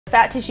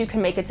Fat tissue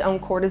can make its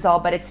own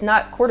cortisol, but it's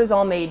not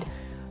cortisol made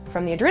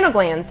from the adrenal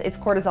glands, it's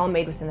cortisol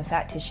made within the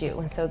fat tissue.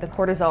 And so the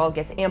cortisol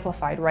gets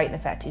amplified right in the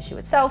fat tissue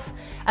itself.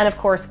 And of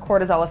course,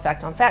 cortisol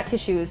effect on fat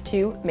tissue is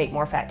to make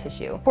more fat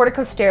tissue.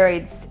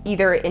 Corticosteroids,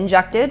 either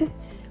injected,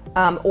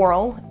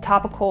 oral,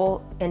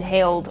 topical,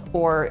 inhaled,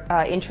 or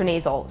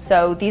intranasal.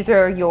 So these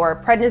are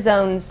your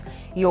prednisones,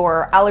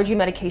 your allergy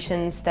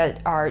medications that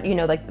are,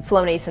 like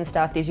Flonase and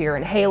stuff. These are your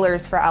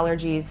inhalers for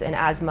allergies and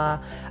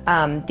asthma.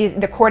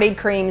 The Cordaid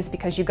creams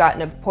because you've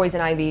gotten a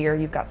poison ivy or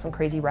you've got some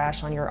crazy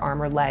rash on your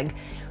arm or leg.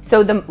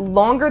 So the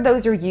longer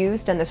those are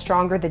used and the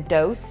stronger the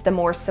dose, the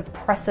more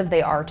suppressive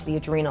they are to the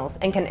adrenals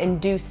and can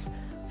induce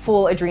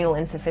full adrenal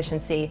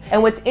insufficiency.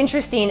 And what's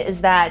interesting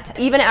is that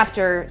even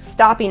after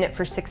stopping it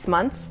for 6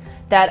 months,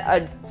 that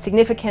a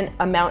significant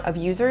amount of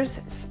users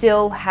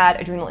still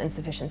had adrenal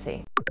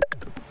insufficiency.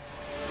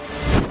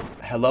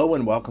 Hello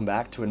and welcome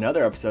back to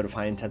another episode of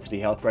High Intensity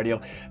Health Radio.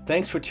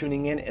 Thanks for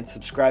tuning in and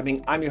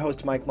subscribing. I'm your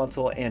host, Mike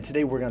Munsell, and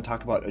today we're going to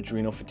talk about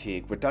adrenal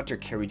fatigue with Dr.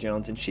 Carrie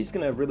Jones, and she's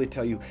going to really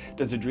tell you,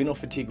 does adrenal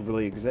fatigue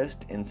really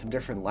exist, and some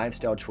different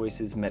lifestyle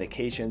choices,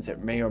 medications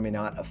that may or may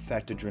not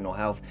affect adrenal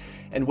health,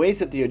 and ways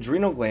that the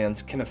adrenal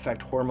glands can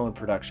affect hormone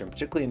production,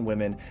 particularly in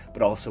women,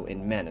 but also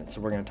in men. And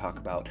so we're going to talk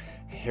about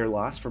hair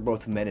loss for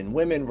both men and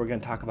women. We're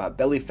going to talk about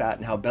belly fat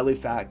and how belly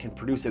fat can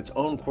produce its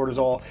own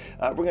cortisol.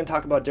 We're going to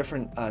talk about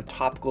different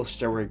topical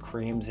steroid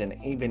creams and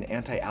even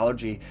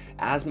anti-allergy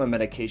asthma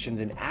medications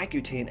and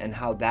Accutane and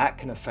how that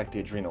can affect the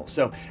adrenals.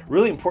 So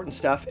really important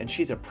stuff, and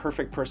she's a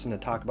perfect person to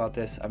talk about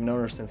this. I've known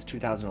her since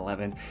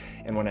 2011,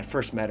 and when I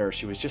first met her,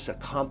 she was just a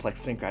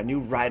complex thinker. I knew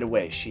right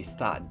away she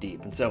thought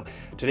deep. And so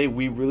today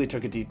we really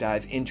took a deep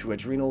dive into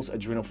adrenals,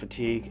 adrenal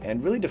fatigue,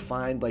 and really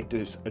defined, like,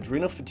 does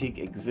adrenal fatigue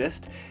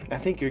exist? And I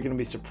think you're going to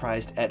be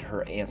surprised at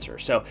her answer.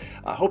 So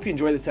I hope you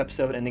enjoy this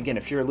episode. And again,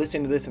 if you're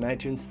listening to this in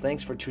iTunes,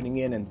 thanks for tuning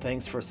in and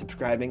thanks for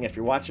subscribing. If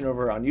you're watching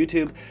over on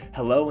YouTube,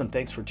 hello and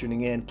thanks for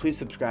tuning in. Please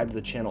subscribe to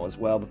the channel as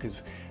well, because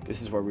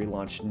this is where we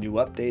launch new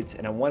updates.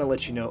 And I want to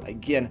let you know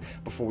again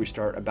before we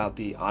start about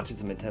the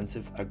Autism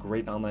Intensive, a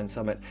great online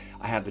summit.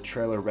 I have the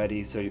trailer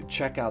ready, so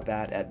check out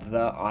that at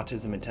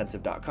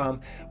theautismintensive.com.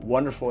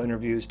 Wonderful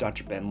interviews,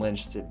 Dr. Ben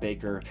Lynch, Sid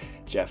Baker,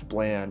 Jeff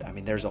Bland. I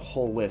mean, there's a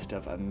whole list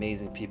of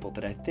amazing people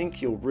that I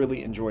think you'll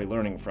really enjoy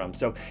learning from.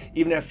 So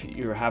even if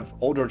you have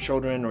older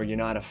children or you're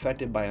not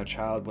affected by a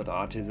child with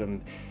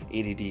autism,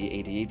 ADD,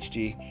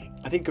 ADHD,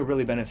 I think you'll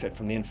really benefit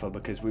from the info,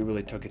 because we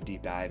really took a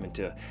deep dive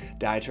into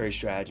dietary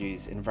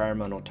strategies,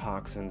 environmental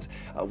toxins,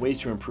 ways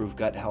to improve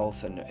gut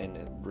health and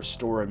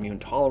restore immune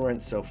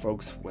tolerance, so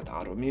folks with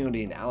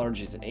autoimmunity and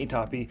allergies and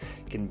atopy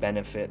can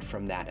benefit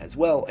from that as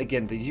well.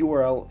 Again, the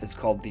URL is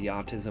called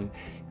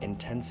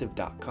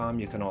theautismintensive.com.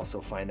 You can also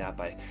find that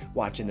by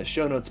watching the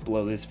show notes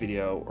below this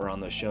video or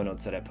on the show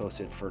notes that I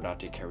posted for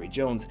Dr. Carrie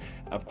Jones.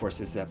 Of course,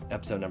 this is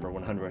episode number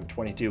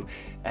 122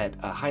 at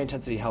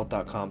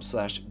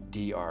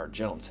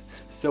highintensityhealth.com/drjones.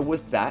 So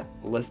with that,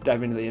 let's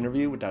dive into the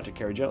interview with Dr.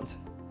 Carrie Jones.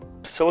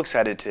 So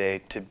excited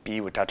today to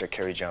be with Dr.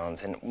 Carrie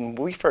Jones. And when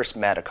we first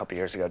met a couple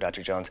years ago,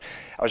 Dr. Jones,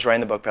 I was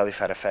writing the book Belly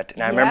Fat Effect,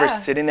 and I remember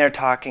sitting there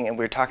talking, and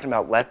we were talking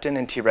about leptin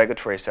and T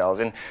regulatory cells.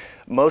 And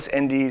most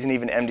NDs and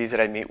even MDs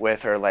that I meet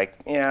with are like,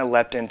 yeah,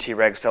 leptin, T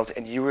reg cells,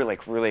 and you were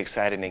like really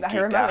excited and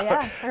geeked out.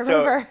 Yeah, I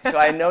remember. So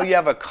I know you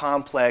have a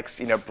complex,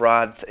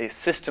 broad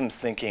systems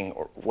thinking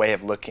way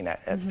of looking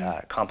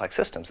at complex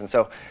systems. And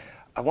so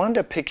I wanted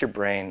to pick your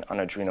brain on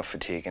adrenal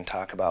fatigue and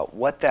talk about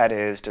what that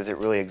is, does it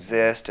really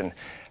exist, and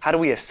how do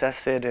we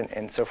assess it,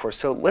 and so forth.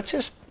 So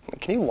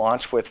can you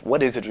launch with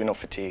what is adrenal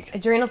fatigue?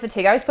 Adrenal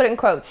fatigue, I always put it in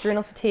quotes,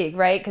 adrenal fatigue,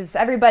 right? Because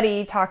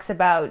everybody talks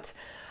about,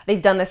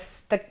 they've done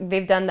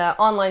the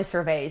online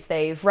surveys,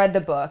 they've read the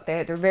book,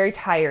 they're very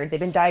tired, they've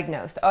been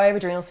diagnosed. Oh, I have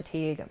adrenal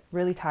fatigue, I'm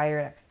really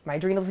tired, my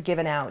adrenals are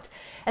given out.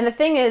 And the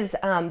thing is,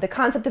 the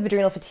concept of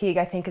adrenal fatigue,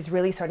 I think, is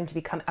really starting to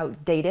become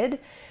outdated,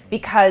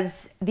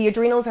 because the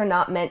adrenals are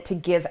not meant to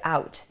give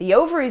out. The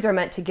ovaries are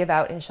meant to give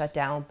out and shut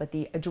down, but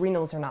the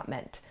adrenals are not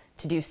meant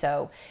to do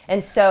so.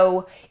 And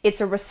so it's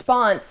a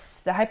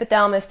response. The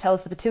hypothalamus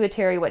tells the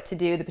pituitary what to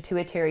do, the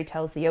pituitary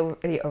tells the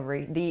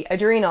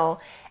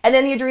adrenal, and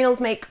then the adrenals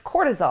make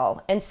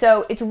cortisol. And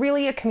so it's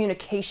really a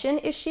communication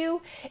issue.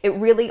 It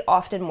really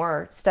often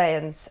more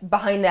stands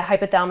behind the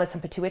hypothalamus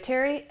and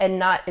pituitary and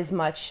not as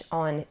much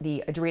on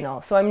the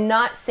adrenal. So I'm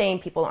not saying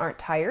people aren't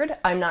tired.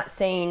 I'm not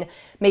saying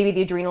maybe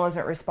the adrenal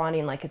isn't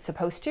responding like it's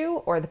supposed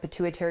to, or the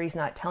pituitary is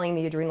not telling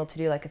the adrenal to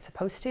do like it's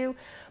supposed to.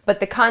 But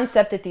the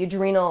concept that the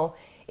adrenal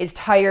is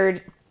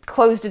tired,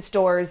 closed its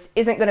doors,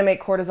 isn't going to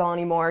make cortisol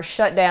anymore,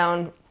 shut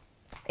down,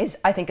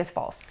 I think is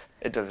false.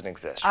 It doesn't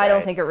exist, right? I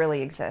don't think it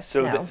really exists,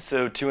 no.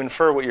 So to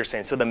infer what you're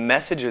saying, so the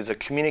messages, the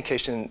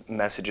communication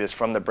messages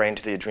from the brain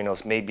to the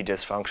adrenals may be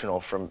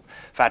dysfunctional from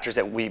factors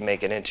that we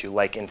make it into,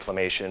 like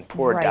inflammation,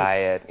 poor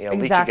diet,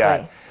 leaky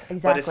gut. Exactly.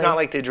 But it's not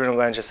like the adrenal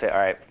glands just say, all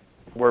right,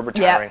 we're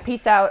retiring. Yeah,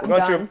 peace out, We're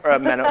I'm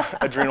going done. through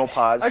adrenal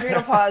pause.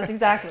 Adrenal pause,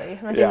 exactly.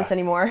 I'm not doing this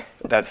anymore.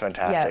 That's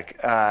fantastic.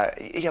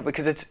 Yeah,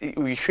 because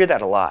we hear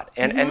that a lot,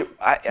 and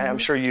I'm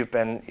sure you've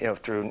been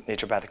through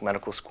naturopathic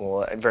medical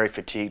school, very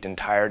fatigued and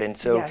tired, and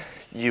so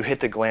you hit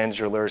the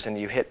glandulars and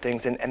you hit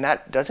things, and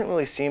that doesn't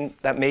really seem,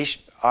 that may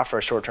offer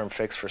a short-term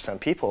fix for some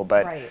people,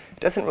 but it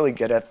doesn't really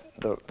get at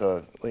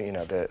the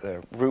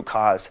root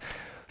cause.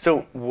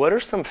 So what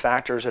are some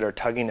factors that are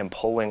tugging and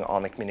pulling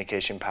on the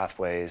communication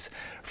pathways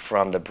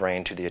from the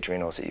brain to the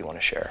adrenals that you want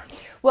to share?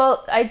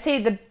 Well, I'd say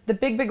the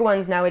big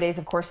ones nowadays,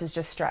 of course, is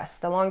just stress,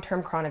 the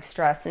long-term chronic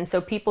stress. And so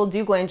people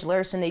do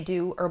glandulars and they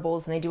do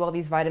herbals and they do all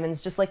these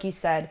vitamins, just like you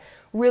said,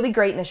 really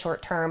great in the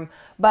short term.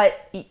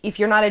 But if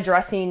you're not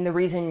addressing the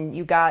reason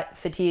you got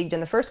fatigued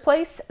in the first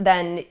place,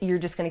 then you're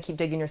just going to keep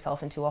digging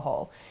yourself into a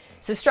hole.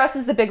 So stress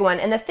is the big one.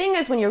 And the thing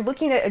is, when you're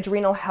looking at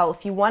adrenal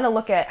health, you want to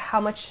look at how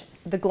much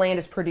the gland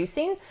is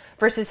producing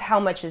versus how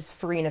much is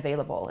free and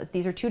available.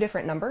 These are two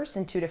different numbers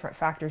and two different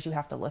factors you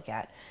have to look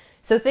at.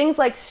 So things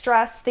like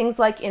stress, things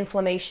like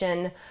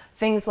inflammation,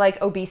 things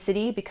like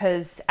obesity,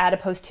 because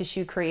adipose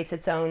tissue creates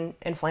its own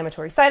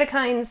inflammatory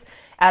cytokines.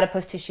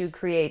 Adipose tissue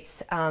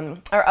creates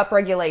or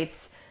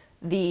upregulates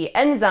the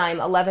enzyme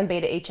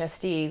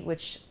 11-beta-HSD,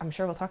 which I'm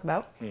sure we'll talk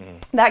about,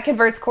 that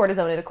converts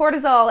cortisone into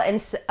cortisol.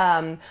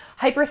 And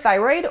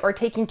hyperthyroid, or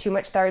taking too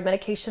much thyroid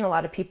medication, a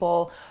lot of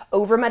people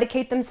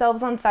over-medicate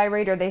themselves on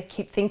thyroid, or they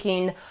keep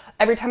thinking,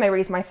 every time I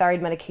raise my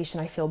thyroid medication,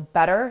 I feel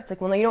better. It's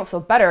like, well, no, you don't feel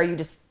better. You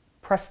just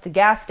press the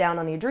gas down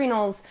on the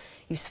adrenals,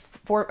 you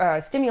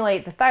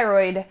stimulate the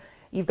thyroid,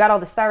 you've got all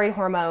this thyroid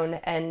hormone,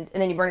 and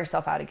then you burn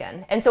yourself out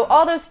again. And so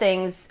all those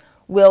things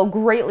will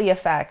greatly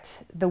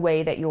affect the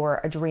way that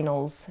your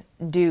adrenals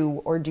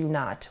do or do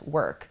not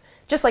work.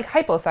 Just like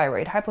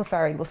hypothyroid.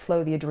 Hypothyroid will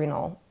slow the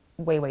adrenal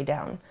way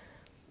down.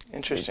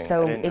 Interesting.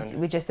 So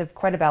we just have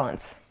quite a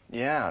balance.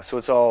 Yeah, so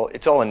it's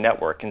all a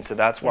network, and so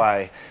that's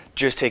why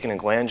just taking a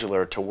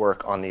glandular to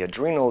work on the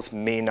adrenals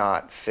may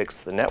not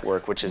fix the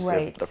network, which is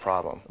the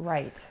problem.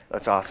 Right.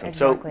 That's awesome.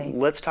 Exactly. So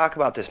let's talk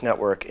about this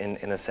network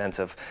in the sense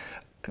of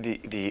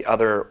the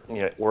other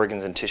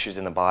organs and tissues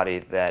in the body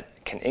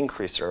that can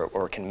increase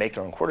or can make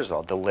their own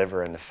cortisol, the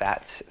liver and the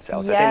fat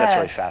cells. I think that's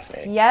really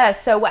fascinating.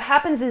 Yes. So what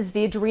happens is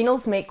the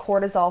adrenals make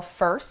cortisol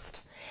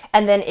first,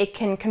 and then it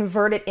can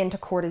convert it into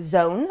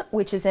cortisone,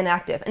 which is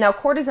inactive. Now,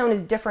 cortisone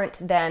is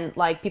different than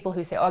like people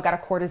who say, oh, I got a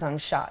cortisone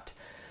shot.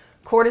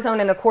 Cortisone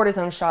and a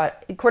cortisone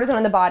shot, cortisone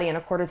in the body and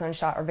a cortisone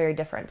shot are very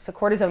different. So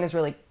cortisone is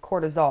really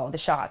cortisol, the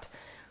shot.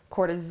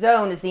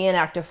 Cortisone is the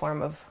inactive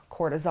form of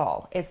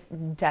cortisol. It's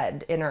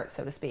dead, inert,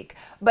 so to speak.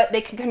 But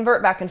they can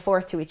convert back and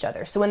forth to each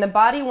other. So when the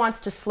body wants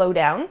to slow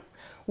down,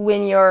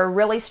 when you're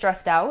really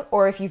stressed out,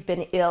 or if you've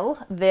been ill,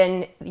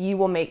 then you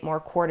will make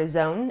more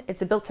cortisone.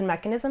 It's a built-in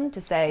mechanism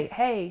to say,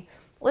 hey,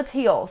 let's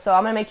heal. So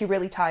I'm gonna make you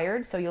really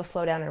tired, so you'll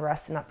slow down and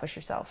rest and not push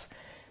yourself.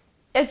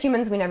 As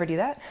humans, we never do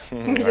that.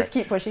 We just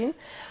keep pushing.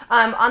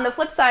 On the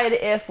flip side,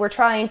 if we're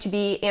trying to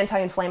be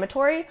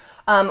anti-inflammatory,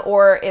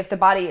 or if the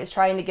body is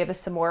trying to give us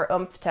some more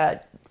oomph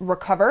to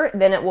recover,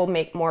 then it will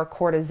make more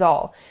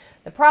cortisol.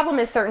 The problem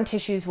is certain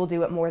tissues will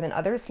do it more than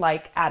others,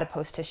 like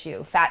adipose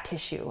tissue, fat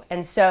tissue.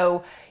 And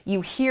so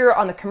you hear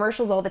on the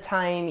commercials all the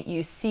time,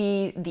 you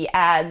see the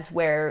ads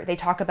where they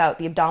talk about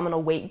the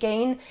abdominal weight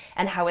gain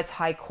and how it's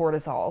high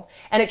cortisol.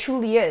 And it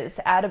truly is.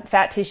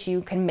 Fat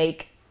tissue can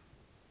make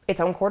its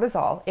own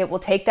cortisol. It will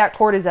take that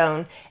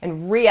cortisone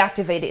and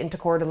reactivate it into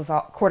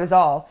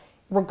cortisol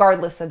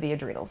regardless of the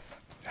adrenals.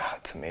 Oh,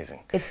 it's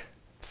amazing. It's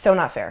so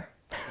not fair.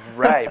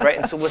 Right.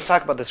 And so let's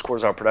talk about this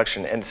cortisol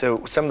production. And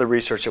so some of the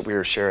research that we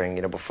were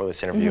sharing, before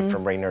this interview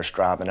from Rainer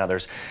Straub and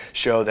others,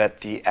 show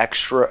that the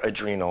extra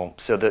adrenal,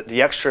 so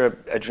the extra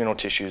adrenal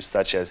tissues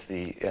such as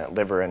the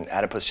liver and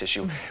adipose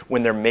tissue,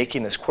 when they're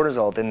making this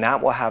cortisol, then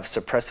that will have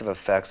suppressive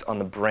effects on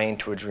the brain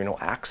to adrenal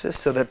axis,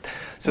 so that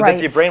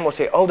the brain will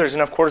say, oh, there's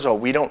enough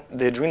cortisol.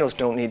 The adrenals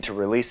don't need to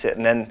release it,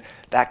 and then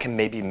that can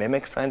maybe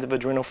mimic signs of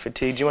adrenal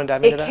fatigue. Do you want to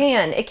dive into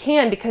that? It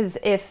can, because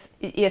if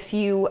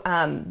you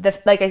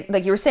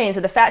like you were saying, so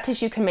the fat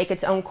tissue can make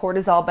its own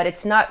cortisol, but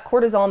it's not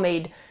cortisol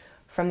made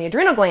from the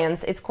adrenal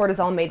glands, it's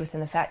cortisol made within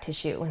the fat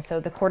tissue. And so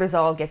the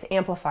cortisol gets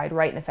amplified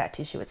right in the fat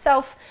tissue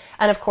itself.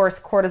 And of course,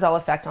 cortisol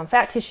effect on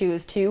fat tissue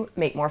is to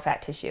make more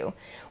fat tissue,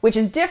 which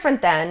is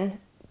different than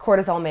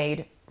cortisol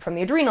made from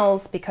the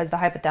adrenals, because the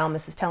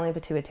hypothalamus is telling the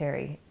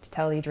pituitary to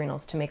tell the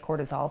adrenals to make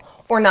cortisol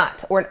or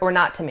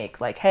not to make,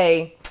 like,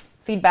 hey,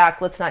 feedback,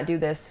 let's not do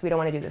this, we don't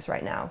want to do this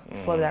right now.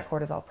 Slow that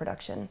cortisol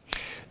production.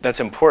 That's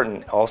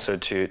important also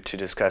to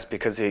discuss,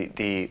 because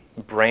the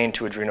brain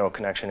to adrenal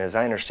connection, as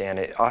I understand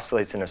it,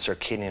 oscillates in a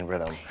circadian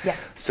rhythm.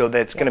 Yes. So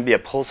that's going to be a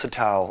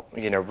pulsatile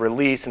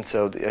release, and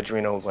so the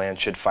adrenal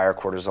gland should fire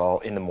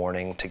cortisol in the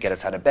morning to get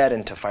us out of bed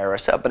and to fire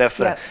us up. But if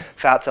the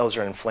fat cells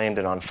are inflamed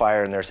and on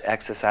fire and there's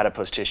excess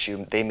adipose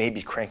tissue, they may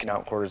be cranking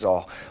out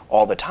cortisol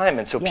all the time,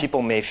 and so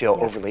people may feel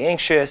overly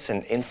anxious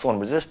and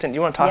insulin resistant. Do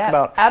you want to talk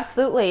about?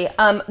 Absolutely.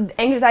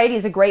 anxiety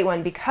is a great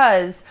one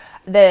because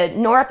the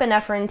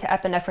norepinephrine to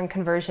epinephrine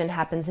conversion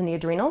happens in the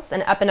adrenals,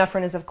 and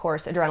epinephrine is, of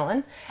course,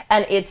 adrenaline,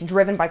 and it's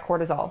driven by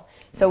cortisol.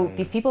 So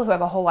these people who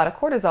have a whole lot of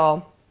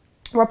cortisol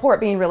report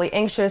being really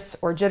anxious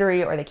or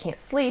jittery, or they can't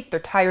sleep. They're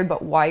tired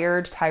but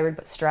wired, tired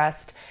but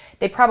stressed.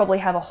 They probably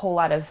have a whole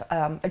lot of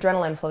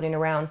adrenaline floating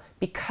around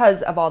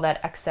because of all that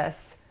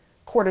excess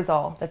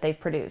cortisol that they've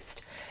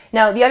produced.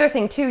 Now, the other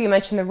thing too, you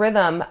mentioned the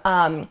rhythm.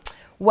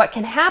 What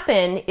can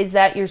happen is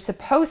that you're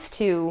supposed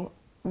to,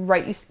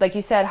 like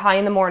you said, high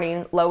in the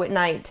morning, low at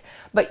night,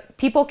 but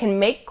people can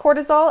make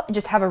cortisol,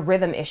 just have a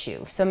rhythm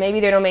issue. So maybe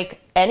they don't make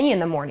any in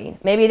the morning.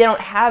 Maybe they don't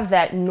have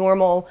that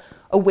normal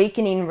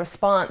awakening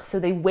response, so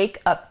they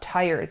wake up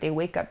tired, they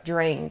wake up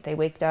drained, they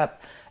wake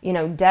up, you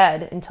know,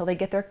 dead until they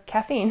get their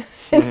caffeine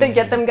to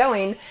get them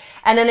going.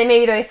 And then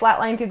maybe they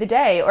flatline through the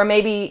day, or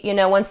maybe, you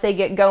know, once they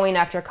get going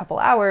after a couple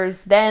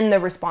hours, then the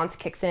response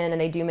kicks in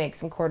and they do make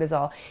some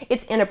cortisol.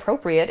 It's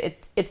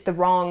inappropriate. It's the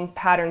wrong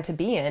pattern to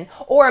be in.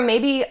 Or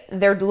maybe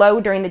they're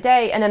low during the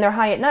day and then they're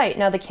high at night.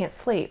 Now they can't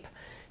sleep.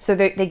 So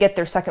they get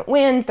their second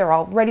wind, they're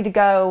all ready to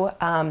go,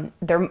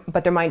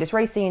 but their mind is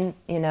racing,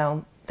 you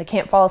know. They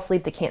can't fall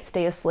asleep, they can't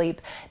stay asleep,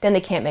 then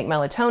they can't make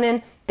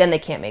melatonin, then they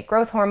can't make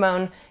growth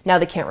hormone, now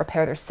they can't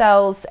repair their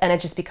cells, and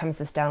it just becomes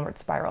this downward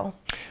spiral.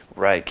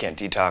 Right, can't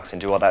detox and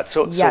do all that.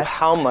 So, Yes. so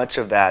how much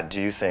of that do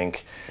you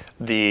think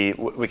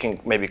we can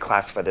maybe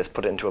classify this,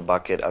 put it into a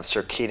bucket of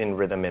circadian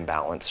rhythm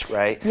imbalance,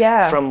 right?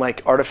 Yeah. From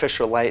like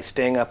artificial light,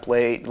 staying up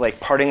late, like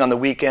partying on the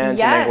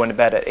weekends, and then going to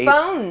bed at 8.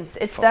 Phones.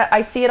 It's that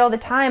I see it all the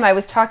time. I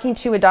was talking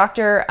to a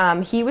doctor.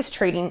 He was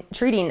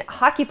treating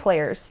hockey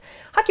players.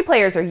 Hockey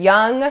players are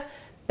young.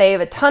 They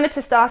have a ton of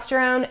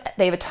testosterone.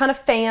 They have a ton of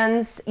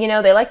fans. You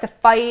know, they like to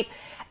fight.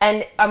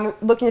 And I'm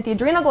looking at the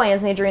adrenal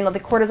glands, and the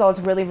cortisol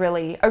is really,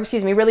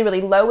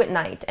 really low at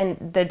night.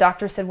 And the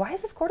doctor said, "Why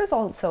is his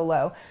cortisol so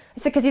low?" I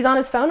said, "Because he's on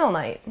his phone all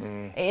night.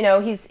 You know,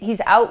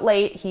 he's out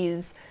late.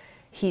 He's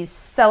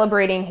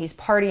celebrating. He's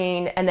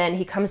partying, and then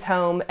he comes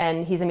home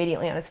and he's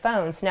immediately on his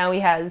phone. So now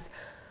he's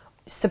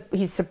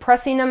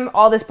suppressing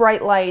all this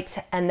bright light,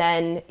 and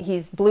then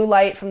he's blue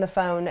light from the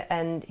phone,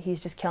 and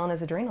he's just killing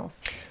his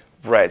adrenals."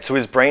 Right, so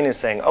his brain is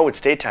saying, oh,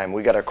 it's daytime,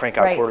 we got to crank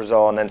out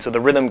cortisol, and then so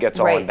the rhythm gets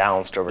all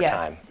imbalanced over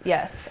time.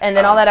 Yes, and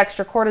then all that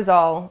extra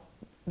cortisol,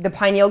 the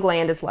pineal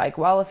gland is like,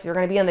 well, if you're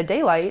going to be in the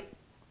daylight,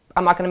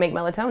 I'm not going to make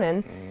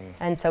melatonin,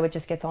 and so it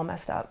just gets all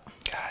messed up.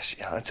 Gosh,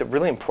 yeah, that's a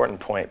really important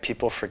point.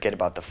 People forget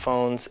about the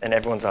phones, and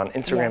everyone's on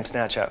Instagram,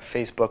 Snapchat,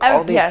 Facebook,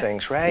 all these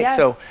things, right? Yes.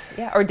 So,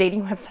 yeah, or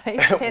dating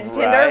websites,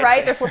 Tinder,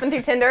 right? They're flipping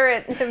through Tinder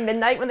at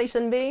midnight when they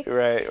shouldn't be.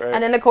 Right.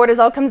 And then the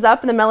cortisol comes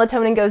up, and the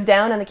melatonin goes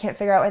down, and they can't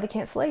figure out why they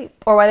can't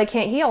sleep, or why they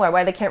can't heal, or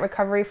why they can't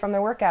recover from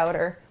their workout,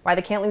 or why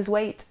they can't lose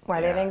weight, why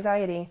they have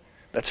anxiety.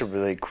 That's a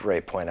really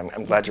great point.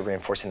 I'm glad you're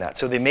reinforcing that.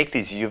 So they make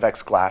these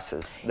UVX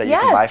glasses that you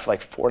can buy for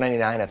like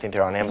 $4.99. I think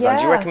they're on Amazon.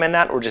 Do you recommend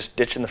that, or just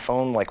ditching the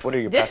phone? Like, what are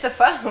your Ditch the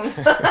phone,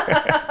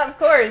 of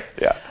course.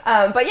 Yeah.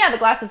 But yeah, the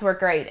glasses work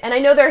great. And I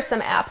know there's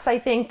some apps, I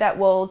think, that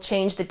will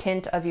change the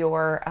tint of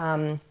your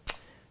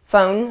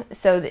phone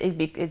so that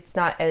it's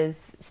not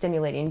as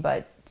stimulating,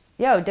 but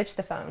ditch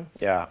the phone.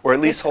 Yeah, or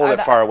at least hold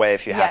it far away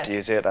if you have to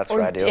use it. That's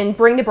what I do. And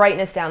bring the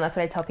brightness down. That's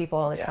what I tell people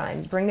all the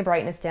time. Bring the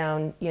brightness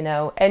down, you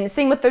know, and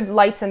same with the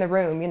lights in the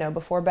room, you know,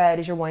 before bed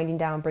as you're winding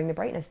down, bring the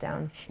brightness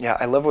down. Yeah,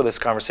 I love where this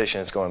conversation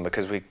is going,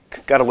 because we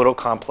got a little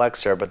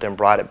complex there, but then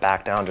brought it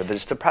back down to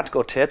just the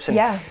practical tips.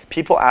 And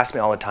people ask me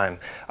all the time,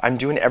 I'm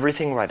doing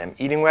everything right. I'm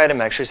eating right, I'm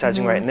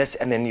exercising right,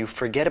 and then you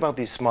forget about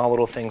these small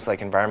little things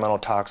like environmental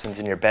toxins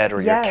in your bed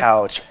or your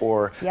couch,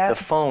 or the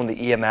phone, the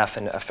EMF,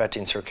 and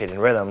affecting circadian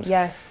rhythms.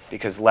 Yes.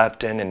 Because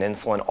leptin and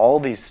insulin, all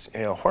these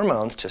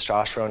hormones,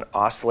 testosterone,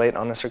 oscillate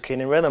on the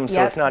circadian rhythm.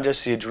 So it's not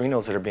just the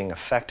adrenals that are being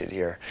affected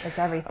here. It's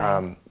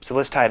everything. So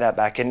let's tie that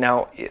back in.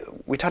 Now,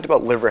 we talked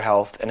about liver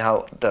health and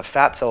how the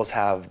fat cells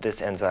have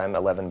this enzyme,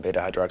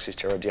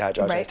 11-beta-hydroxysteroid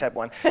dehydrogenase type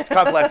 1. It's a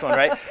complex one,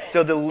 right?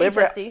 So the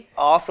liver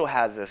also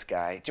has this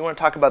guy. Do you want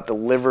to talk about the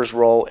liver's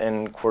role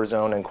in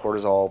cortisone and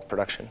cortisol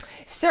production?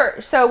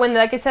 Sure. So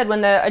like I said,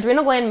 when the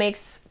adrenal gland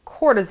makes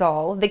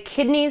cortisol, the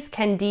kidneys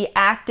can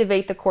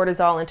deactivate the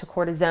cortisol into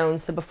cortisone.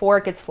 So before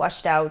it gets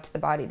flushed out to the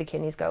body, the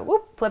kidneys go,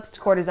 whoop, flips to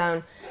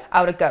cortisone,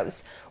 out it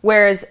goes.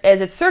 Whereas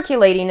as it's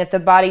circulating, if the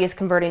body is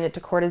converting it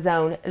to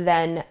cortisone,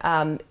 then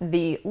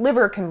the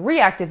liver can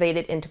reactivate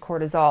it into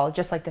cortisol,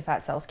 just like the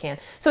fat cells can.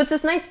 So it's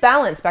this nice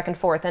balance back and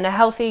forth. And a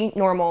healthy,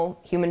 normal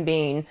human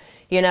being,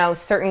 you know,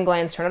 certain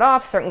glands turn it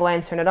off, certain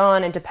glands turn it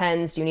on. It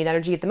depends. Do you need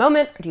energy at the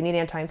moment? Or do you need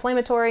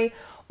anti-inflammatory?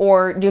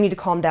 Or do you need to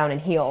calm down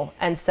and heal?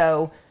 And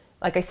so,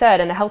 like I said,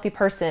 in a healthy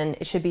person,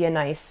 it should be a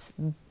nice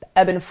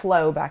ebb and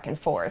flow back and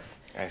forth.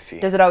 I see.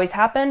 Does it always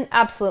happen?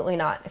 Absolutely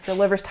not. If your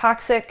liver's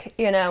toxic,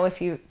 you know, if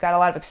you've got a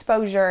lot of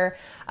exposure,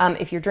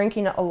 if you're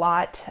drinking a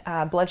lot,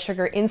 blood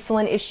sugar,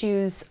 insulin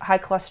issues, high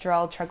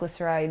cholesterol,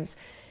 triglycerides,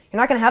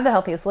 you're not going to have the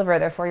healthiest liver.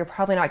 Therefore, you're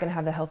probably not going to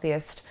have the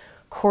healthiest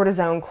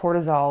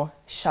cortisol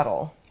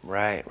shuttle.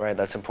 Right, right.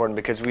 That's important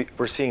because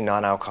we're seeing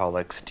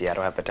non-alcoholics,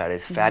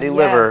 steatohepatitis, fatty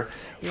liver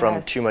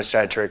from too much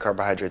dietary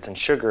carbohydrates and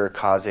sugar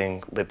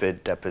causing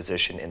lipid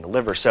deposition in the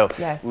liver. So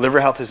liver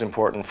health is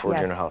important for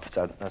adrenal health.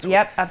 That's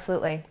yep,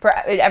 absolutely. For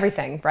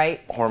everything,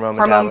 right?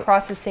 Hormone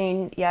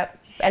processing, yep.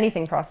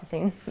 Anything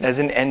processing. As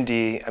an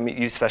ND, I mean,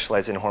 you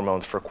specialize in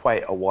hormones for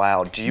quite a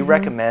while. Do you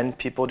recommend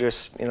people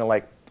just,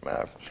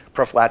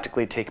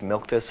 prophylactically take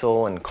milk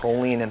thistle and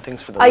choline and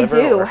things for the liver?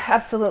 I do,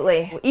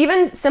 absolutely.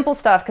 Even simple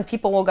stuff, because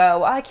people will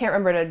go, I can't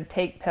remember to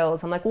take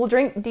pills. I'm like, well,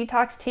 drink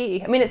detox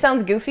tea. I mean, it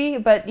sounds goofy,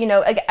 but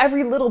like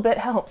every little bit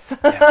helps.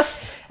 Yeah.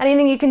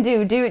 Anything you can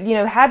do,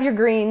 have your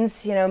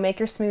greens, make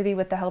your smoothie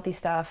with the healthy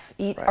stuff,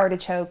 eat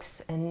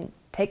artichokes, and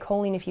take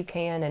choline if you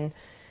can. And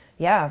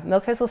yeah,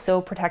 milk thistle is so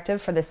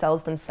protective for the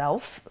cells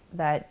themselves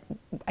that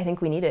I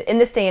think we need it. In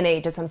this day and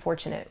age, it's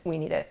unfortunate we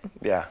need it.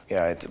 Yeah,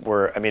 yeah.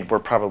 We're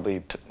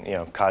probably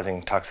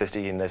causing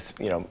toxicity in this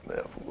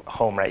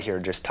home right here,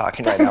 just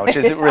talking right now, which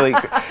is really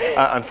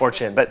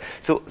unfortunate. But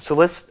so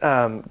let's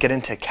get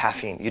into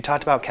caffeine. You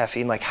talked about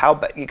caffeine, like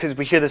because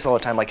we hear this all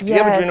the time. Like if you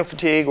have adrenal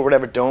fatigue or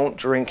whatever, don't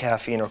drink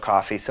caffeine or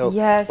coffee. So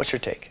what's your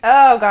take?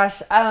 Oh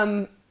gosh.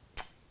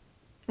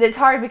 It's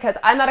hard because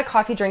I'm not a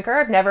coffee drinker.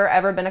 I've never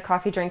ever been a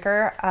coffee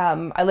drinker.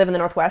 I live in the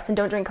Northwest and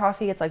don't drink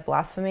coffee. It's like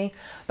blasphemy.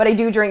 But I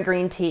do drink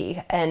green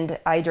tea, and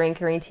I drink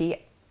green tea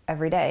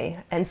every day.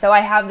 And so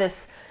I have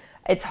this,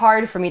 it's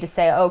hard for me to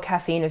say, oh,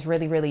 caffeine is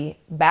really, really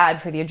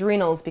bad for the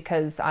adrenals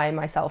because I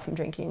myself am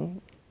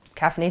drinking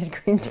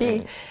caffeinated green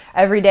tea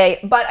every day.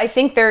 But I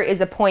think there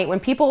is a point when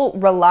people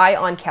rely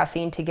on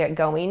caffeine to get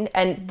going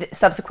and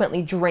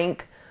subsequently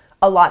drink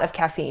a lot of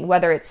caffeine,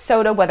 whether it's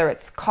soda, whether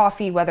it's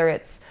coffee, whether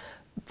it's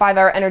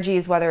 5-hour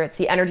energies, whether it's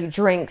the energy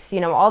drinks,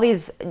 all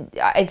these,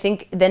 I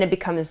think then it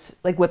becomes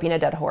like whipping a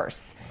dead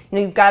horse.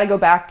 You've got to go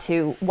back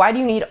to, why do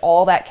you need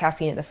all that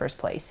caffeine in the first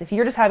place? If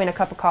you're just having a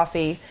cup of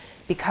coffee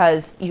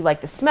because you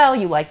like the smell,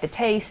 you like the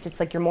taste,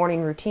 it's like your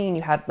morning routine,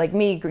 you have, like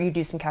me, you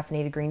do some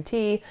caffeinated green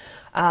tea,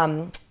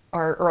 or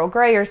Earl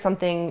Grey or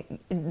something,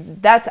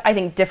 that's, I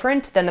think,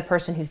 different than the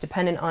person who's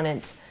dependent on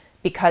it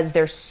because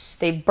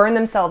they burn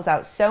themselves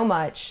out so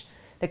much.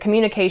 The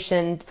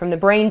communication from the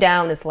brain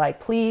down is like,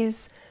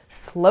 please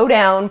slow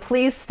down,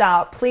 please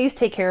stop, please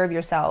take care of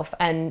yourself.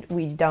 And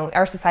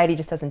our society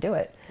just doesn't do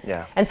it.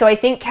 Yeah. And so I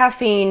think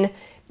caffeine,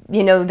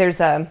 there's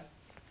sort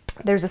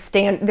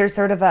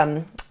of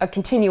a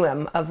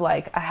continuum of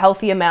like a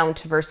healthy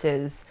amount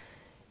versus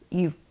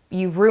you've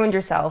ruined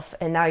yourself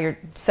and now you're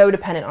so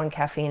dependent on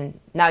caffeine,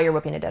 now you're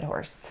whipping a dead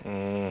horse.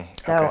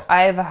 So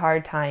I have a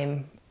hard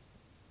time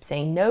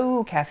saying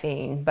no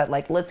caffeine, but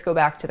like, let's go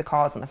back to the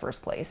cause in the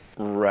first place.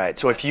 Right.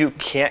 So if you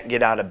can't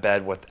get out of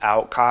bed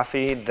without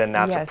coffee, then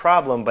that's a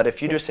problem. But if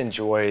you just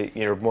enjoy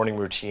your morning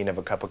routine of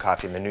a cup of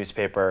coffee in the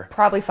newspaper,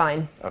 probably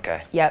fine.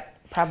 Okay.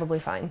 Yep, probably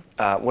fine.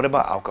 What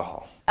about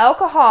alcohol?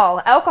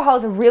 Alcohol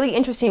is a really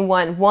interesting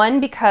one.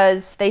 One,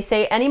 because they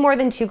say any more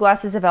than 2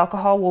 glasses of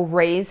alcohol will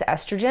raise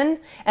estrogen,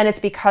 and it's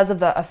because of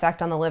the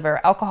effect on the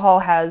liver. Alcohol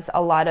has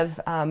a lot of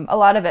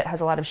it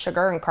has a lot of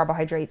sugar and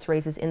carbohydrates,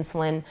 raises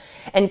insulin,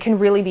 and can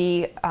really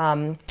be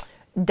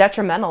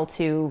detrimental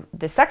to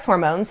the sex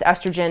hormones,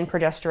 estrogen,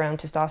 progesterone,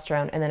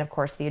 testosterone, and then of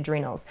course the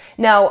adrenals.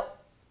 Now,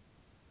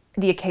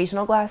 the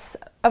occasional glass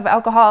of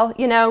alcohol,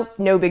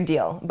 no big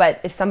deal.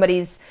 But if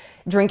somebody's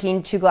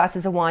drinking 2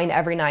 glasses of wine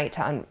every night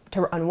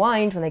to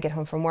unwind when they get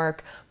home from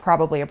work,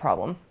 probably a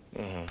problem.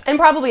 And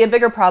probably a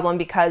bigger problem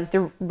because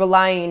they're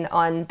relying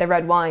on the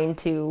red wine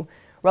to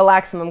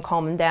relax them and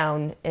calm them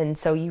down. And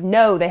so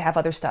they have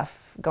other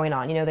stuff going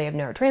on. They have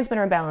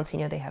neurotransmitter imbalance,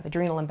 they have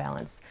adrenal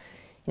imbalance.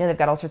 They've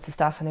got all sorts of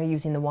stuff and they're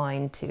using the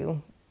wine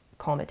to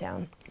calm it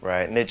down.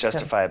 Right, and they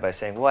justify it by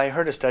saying, well, I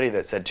heard a study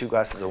that said 2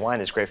 glasses of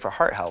wine is great for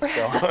heart health,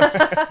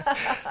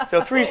 so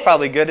 3 is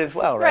probably good as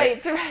well,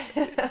 right?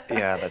 Right.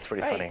 Yeah, that's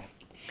pretty funny.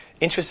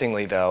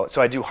 Interestingly, though,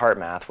 so I do heart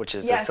math, which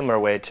is a similar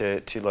way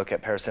to look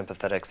at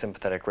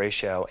parasympathetic-sympathetic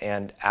ratio,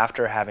 and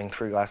after having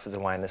 3 glasses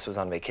of wine, this was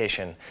on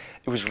vacation,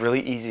 it was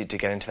really easy to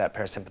get into that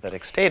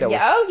parasympathetic state.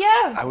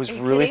 I was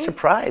really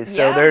surprised.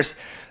 So there's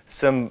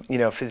some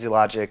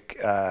physiologic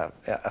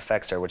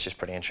effects there, which is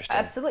pretty interesting.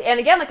 Absolutely. And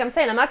again, like I'm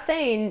saying, I'm not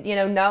saying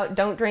no,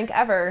 don't drink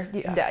ever.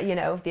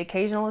 The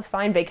occasional is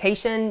fine.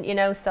 Vacation,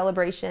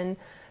 celebration,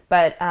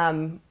 but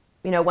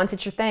once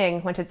it's your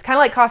thing, once it's kind of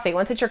like coffee,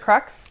 once it's your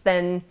crux,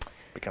 then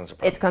it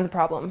becomes a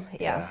problem.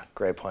 Yeah,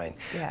 great point.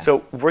 Yeah.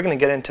 So we're going to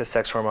get into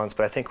sex hormones,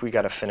 but I think we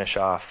got to finish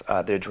off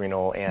the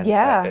adrenal and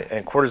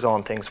cortisol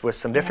and things with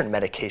some different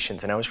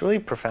medications. And it was really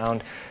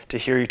profound to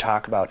hear you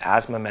talk about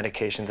asthma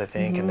medications, I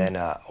think, and then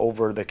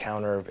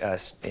over-the-counter,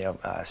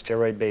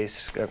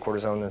 steroid-based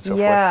cortisone and so forth.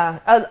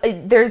 Yeah,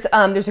 there's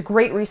a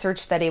great research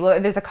study.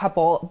 Well, there's a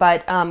couple,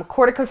 but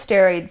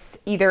corticosteroids,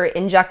 either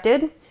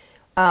injected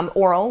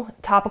oral,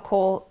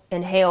 topical,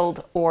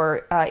 inhaled,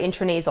 or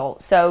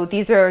intranasal. So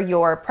these are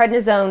your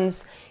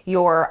prednisones,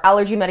 your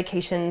allergy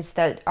medications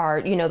that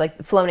are, like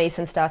Flonase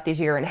and stuff. These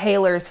are your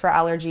inhalers for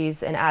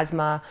allergies and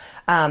asthma.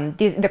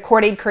 The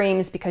Cordaid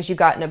creams because you've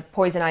gotten a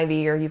poison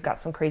ivy or you've got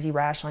some crazy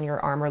rash on your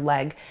arm or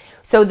leg.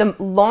 So the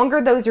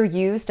longer those are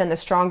used and the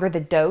stronger the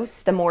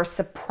dose, the more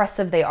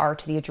suppressive they are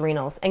to the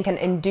adrenals and can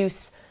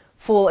induce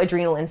full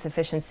adrenal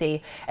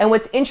insufficiency. And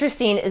what's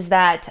interesting is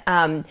that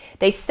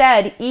they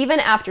said even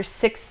after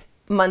 6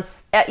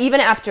 months, even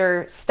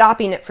after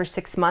stopping it for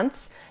 6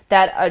 months,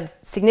 that a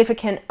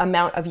significant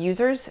amount of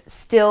users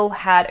still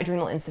had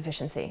adrenal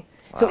insufficiency.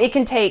 Wow. So it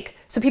can take,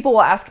 so people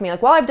will ask me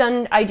like, well,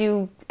 I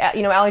do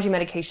allergy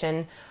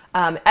medication.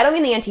 I don't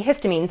mean the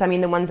antihistamines, I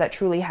mean the ones that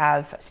truly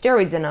have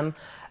steroids in them.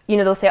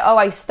 They'll say, oh,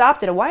 I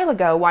stopped it a while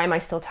ago, why am I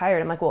still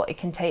tired? I'm like, well, it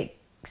can take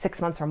 6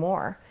 months or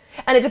more.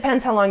 And it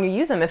depends how long you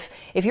use them.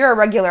 If you're a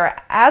regular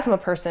asthma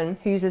person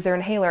who uses their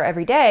inhaler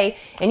every day,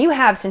 and you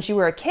have since you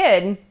were a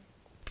kid,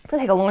 it's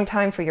gonna take a long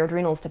time for your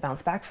adrenals to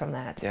bounce back from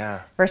that.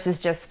 Yeah. Versus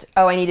just,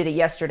 oh, I needed it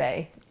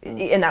yesterday,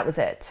 and that was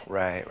it.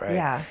 Right.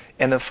 Yeah.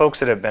 And the folks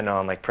that have been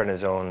on like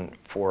prednisone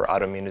for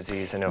autoimmune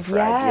disease, I know for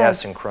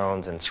IBS and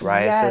Crohn's and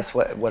psoriasis,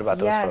 what about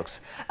those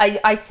folks?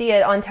 I see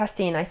it on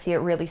testing, I see it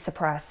really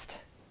suppressed.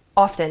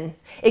 Often.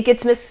 It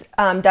gets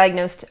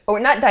misdiagnosed, or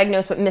not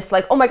diagnosed, but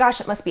like, oh my gosh,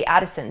 it must be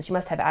Addison's. You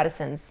must have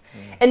Addison's.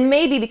 And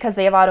maybe because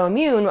they have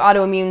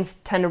autoimmunes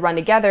tend to run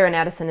together, and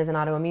Addison is an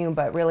autoimmune,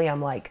 but really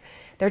I'm like,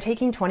 they're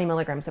taking 20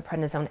 milligrams of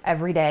prednisone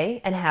every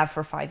day and have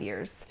for 5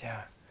 years.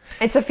 Yeah.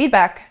 It's a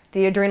feedback.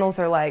 The adrenals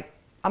are like,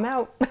 I'm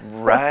out.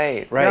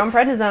 Right. You're on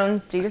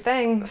prednisone, do your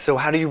thing. So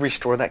how do you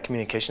restore that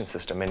communication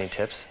system? Any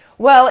tips?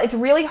 Well, it's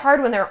really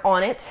hard when they're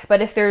on it,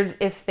 but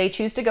if they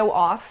choose to go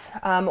off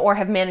or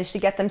have managed to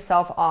get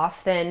themselves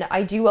off, then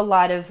I do a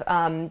lot of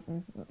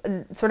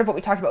sort of what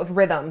we talked about with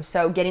rhythm.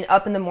 So getting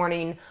up in the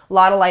morning, a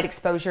lot of light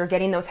exposure,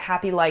 getting those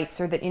happy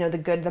lights or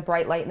the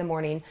bright light in the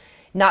morning,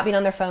 not being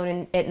on their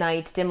phone at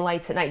night, dim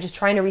lights at night, just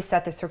trying to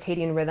reset the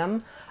circadian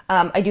rhythm.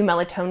 I do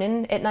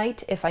melatonin at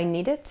night if I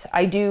need it.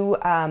 I do,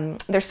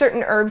 there's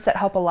certain herbs that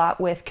help a lot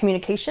with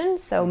communication.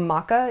 So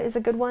maca is a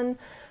good one.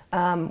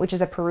 Which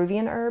is a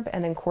Peruvian herb,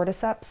 and then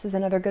cordyceps is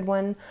another good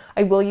one.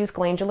 I will use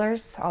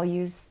glandulars. I'll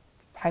use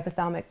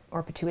hypothalamic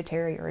or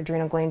pituitary or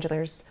adrenal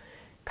glandulars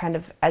kind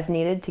of as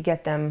needed to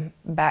get them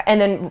back.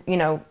 And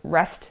then,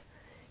 rest.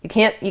 You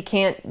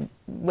can't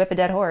whip a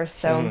dead horse.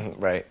 So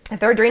right. If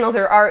their adrenals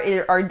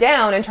are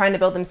down and trying to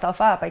build themselves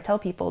up, I tell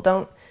people,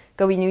 don't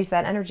go and use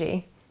that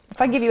energy.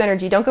 If I give you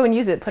energy, don't go and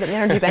use it. Put it in the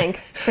energy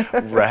bank.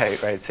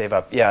 Right. Save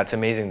up. Yeah, it's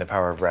amazing the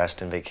power of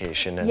rest and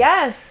vacation. And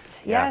yes.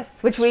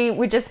 Which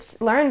we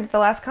just learned at the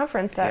last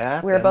conference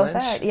that we were both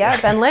at. Yeah,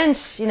 Ben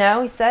Lynch,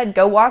 he said,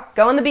 go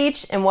on the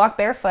beach and walk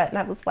barefoot. And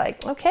I was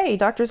like, okay,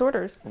 doctor's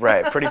orders.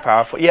 Right, pretty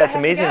powerful. Yeah, it's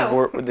amazing.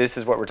 This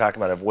is what we're talking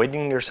about,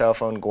 avoiding your cell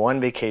phone, go on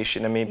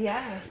vacation. I mean,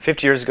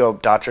 50 years ago,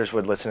 doctors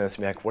would listen to this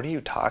and be like, what are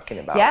you talking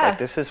about? Yeah. Like,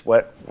 this is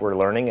what we're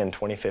learning in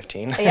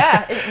 2015.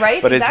 Yeah,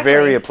 right? But it's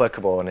very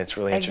applicable and it's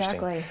really interesting.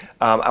 Exactly.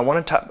 I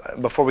want to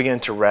talk, before we get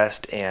into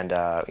rest and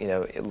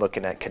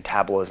looking at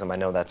catabolism, I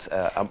know that's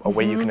a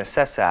way you can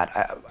assess that.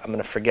 I'm going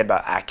to forget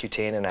about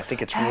Accutane, and I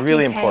think it's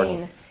really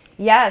important.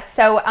 Yes,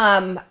 so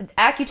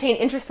Accutane,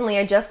 interestingly,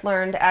 I just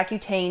learned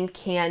Accutane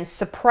can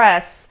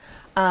suppress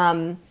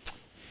a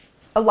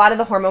lot of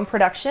the hormone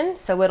production,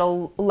 so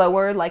it'll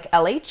lower like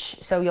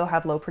LH, so you'll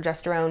have low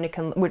progesterone, it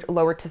can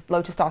lower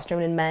low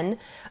testosterone in men,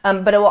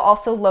 but it will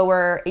also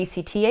lower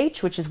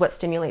ACTH, which is what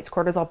stimulates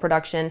cortisol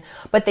production,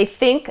 but they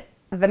think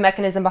the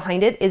mechanism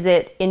behind it is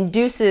it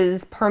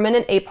induces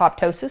permanent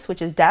apoptosis,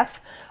 which is death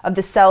of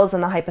the cells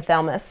in the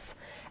hypothalamus,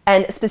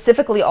 and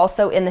specifically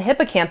also in the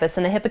hippocampus.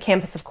 And the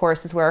hippocampus, of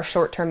course, is where our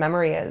short-term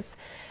memory is.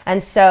 And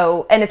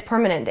it's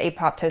permanent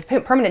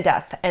apoptosis, permanent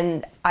death.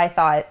 And I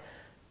thought,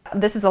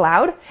 this is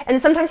allowed? And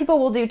sometimes people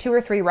will do 2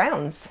 or 3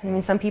 rounds. I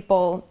mean, some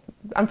people,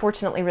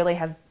 unfortunately, really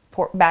have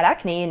bad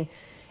acne,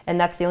 and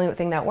that's the only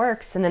thing that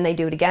works. And then they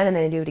do it again, and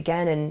then they do it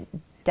again, and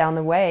down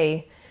the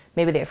way,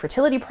 maybe they have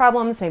fertility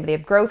problems, maybe they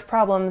have growth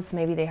problems,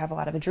 maybe they have a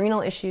lot of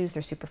adrenal issues,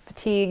 they're super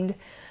fatigued.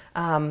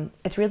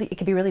 It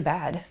can be really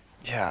bad.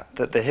 Yeah,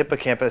 the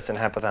hippocampus and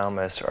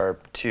hypothalamus are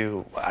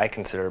 2, I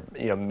consider,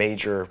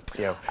 major,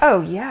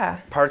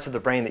 parts of the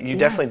brain that you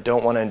definitely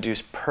don't want to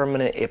induce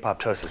permanent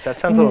apoptosis. That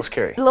sounds a little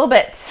scary. A little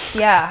bit,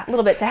 yeah, a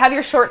little bit. To have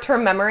your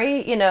short-term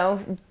memory,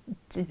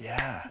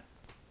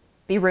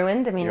 be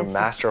ruined. I mean, your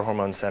master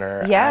hormone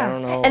center. Yeah, I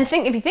don't know. And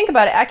if you think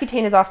about it,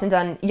 Accutane is often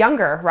done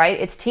younger, right?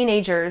 It's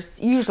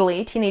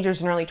usually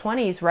teenagers in early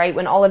 20s, right?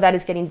 When all of that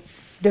is getting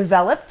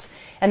developed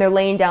and they're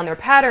laying down their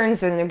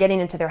patterns and they're getting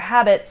into their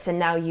habits, and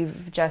now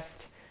you've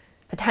just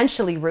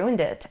potentially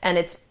ruined it, and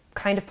it's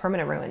kind of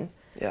permanent ruin.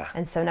 Yeah.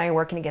 And so now you're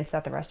working against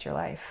that the rest of your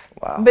lilife.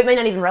 Wow. But may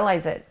not even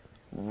realize it.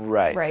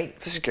 Right.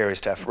 Scary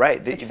stuff.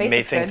 Right. They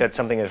may think that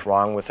something is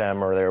wrong with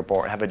them, or they're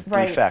born have a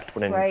defect,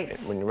 when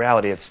in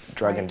reality it's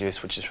drug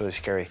induced, which is really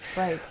scary.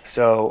 Right.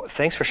 So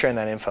thanks for sharing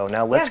that info.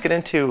 Now let's get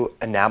into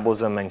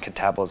anabolism and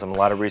catabolism. A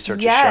lot of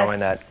research is showing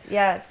that.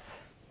 Yes.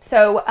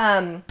 So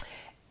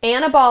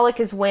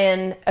Anabolic is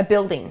when a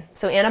building.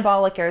 So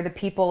anabolic are the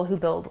people who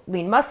build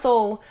lean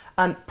muscle,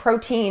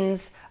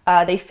 proteins.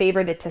 They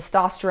favor the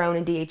testosterone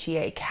and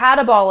DHEA.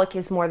 Catabolic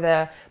is more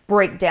the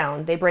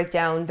breakdown. They break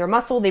down their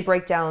muscle, they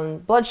break down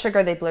blood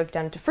sugar, they break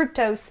down to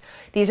fructose.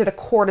 These are the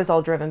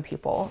cortisol-driven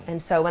people.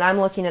 And so when I'm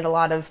looking at a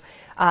lot of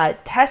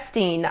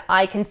testing,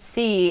 I can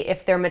see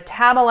if their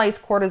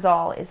metabolized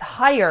cortisol is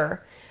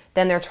higher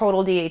than their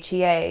total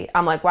DHEA,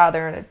 I'm like, wow,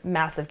 they're in a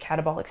massive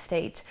catabolic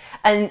state.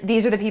 And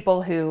these are the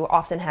people who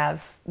often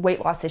have weight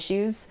loss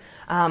issues,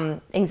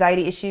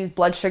 anxiety issues,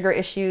 blood sugar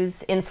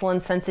issues, insulin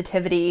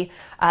sensitivity.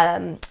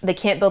 They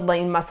can't build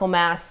lean muscle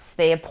mass.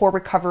 They have poor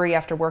recovery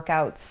after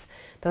workouts.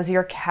 Those are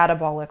your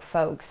catabolic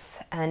folks.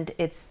 And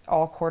it's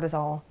all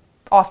cortisol,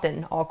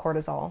 often all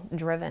cortisol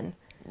driven.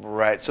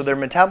 Right, so their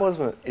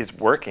metabolism is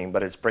working,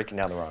 but it's breaking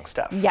down the wrong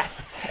stuff.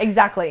 Yes,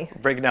 exactly.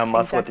 Breaking down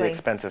muscle at the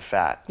expense of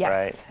fat, yes,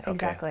 right? Okay.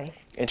 Exactly.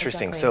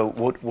 Interesting. Exactly.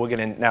 So we'll get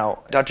in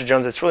now. Dr.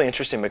 Jones, it's really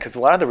interesting because a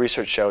lot of the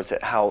research shows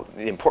that how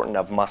the importance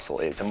of muscle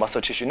is, and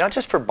muscle tissue, not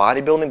just for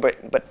bodybuilding,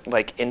 but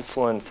like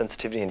insulin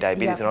sensitivity and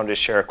diabetes. Yep. And I'll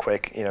just share a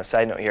quick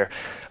side note here.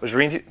 I was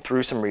reading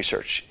through some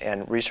research,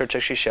 and research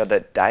actually showed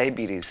that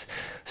diabetes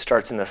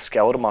starts in the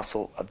skeletal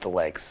muscle of the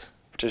legs,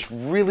 which is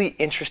really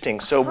interesting.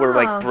 So we're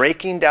like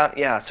breaking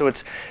down, so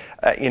it's,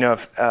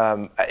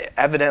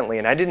 evidently,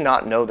 and I did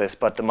not know this,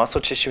 but the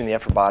muscle tissue in the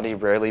upper body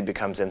rarely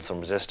becomes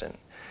insulin resistant.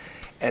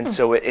 And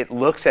so it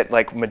looks at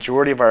like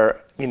majority of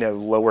our,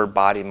 lower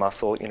body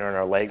muscle, in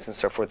our legs and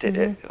so forth,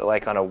 it,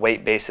 like on a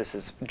weight basis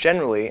is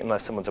generally,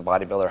 unless someone's a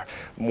bodybuilder,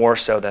 more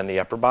so than the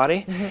upper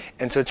body.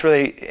 And so it's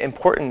really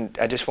important,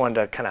 I just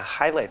wanted to kind of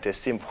highlight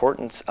this, the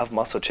importance of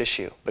muscle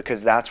tissue,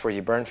 because that's where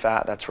you burn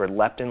fat, that's where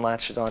leptin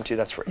latches onto,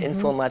 that's where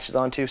insulin latches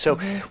onto. So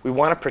we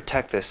want to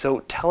protect this. So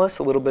tell us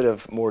a little bit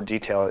of more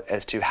detail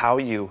as to how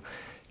you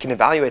can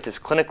evaluate this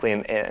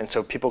clinically, and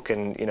so people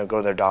can go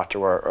to their doctor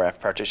or if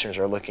practitioners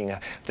are looking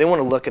at, they want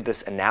to look at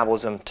this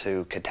anabolism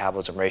to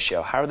catabolism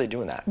ratio. How are they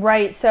doing that?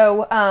 Right.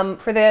 So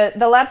for the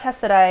lab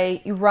test that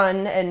I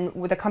run and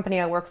with the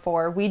company I work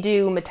for, we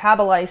do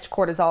metabolized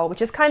cortisol,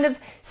 which is kind of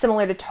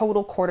similar to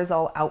total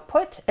cortisol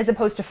output as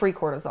opposed to free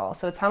cortisol.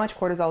 So it's how much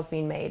cortisol is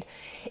being made.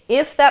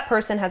 If that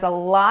person has a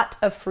lot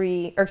of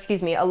a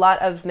lot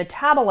of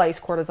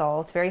metabolized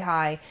cortisol, it's very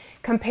high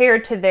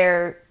compared to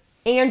their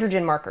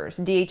androgen markers,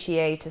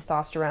 DHEA,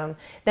 testosterone,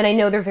 then I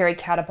know they're very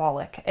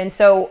catabolic. And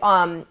so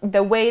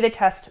the way the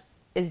test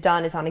is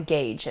done is on a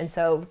gauge. And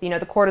so, the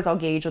cortisol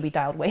gauge will be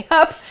dialed way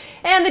up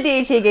and the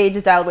DHEA gauge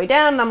is dialed way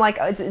down. And I'm like,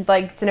 it's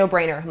a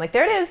no-brainer. I'm like,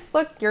 there it is.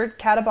 Look, you're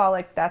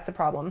catabolic. That's a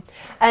problem.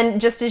 And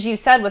just as you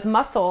said with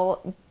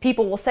muscle,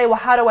 people will say, well,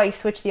 how do I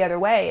switch the other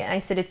way? And I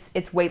said, it's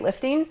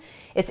weightlifting,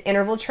 it's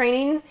interval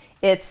training,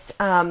 it's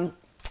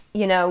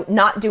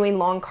not doing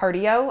long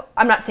cardio.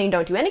 I'm not saying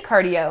don't do any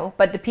cardio,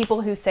 but the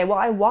people who say, well,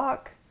 I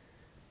walk,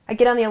 I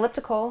get on the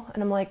elliptical,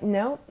 and I'm like,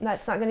 no,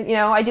 that's not gonna,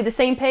 I do the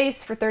same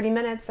pace for 30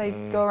 minutes. I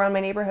go around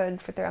my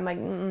neighborhood for 30, I'm like,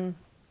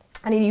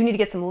 you need to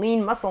get some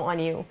lean muscle on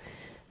you.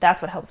 That's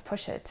what helps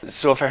push it.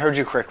 So if I heard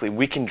you correctly,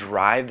 we can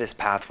drive this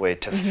pathway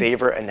to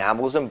favor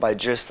anabolism by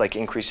just like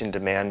increasing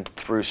demand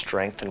through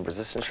strength and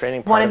resistance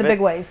training? One of the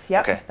big ways,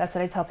 yep. Okay. That's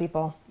what I tell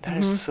people. That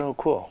is so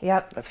cool.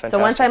 Yep. That's fantastic. So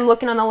once I'm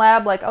looking on the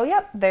lab, like, oh,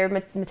 yep, their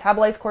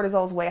metabolized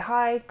cortisol is way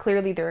high.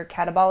 Clearly, they're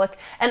catabolic.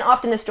 And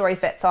often the story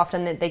fits.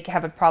 Often they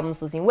have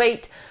problems losing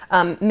weight.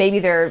 Maybe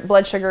their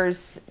blood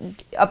sugars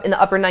up in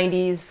the upper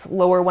 90s,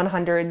 lower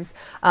 100s.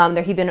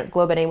 Their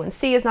hemoglobin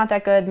A1C is not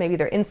that good. Maybe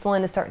their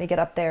insulin is starting to get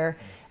up there.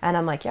 And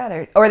I'm like,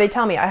 yeah, or they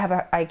tell me I'm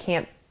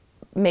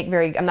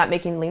not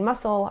making lean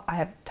muscle. I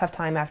have a tough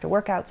time after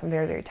workouts. I'm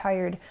very, very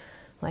tired.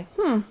 I'm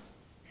like,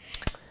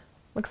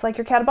 looks like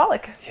you're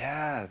catabolic.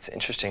 Yeah, it's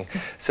interesting.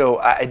 So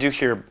I do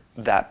hear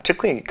that,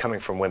 particularly coming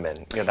from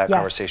women, that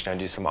conversation. I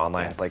do some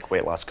online like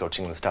weight loss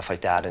coaching and stuff like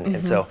that.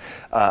 And so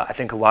I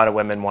think a lot of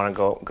women want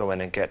to go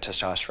in and get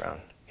testosterone.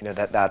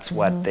 That's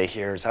what they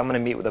hear is, I'm going to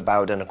meet with a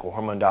bioidentical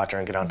hormone doctor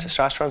and get on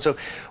testosterone. So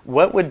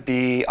what would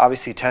be,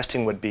 obviously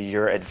testing would be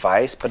your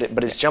advice, but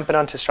is jumping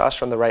on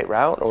testosterone the right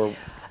route? Or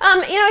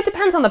it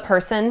depends on the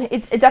person.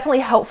 It's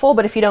definitely helpful,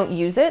 but if you don't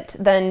use it,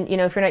 then,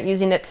 if you're not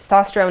using the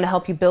testosterone to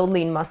help you build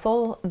lean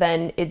muscle,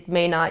 then it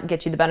may not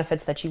get you the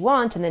benefits that you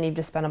want, and then you've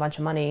just spent a bunch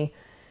of money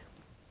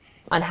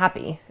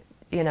unhappy,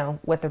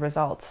 with the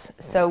results.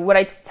 So what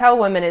I tell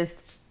women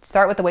is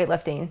start with the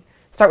weightlifting.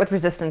 Start with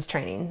resistance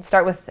training,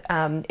 start with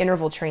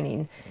interval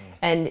training.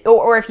 And,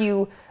 or if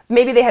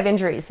maybe they have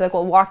injuries, so like,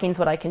 well, walking's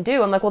what I can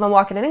do. I'm like, well, then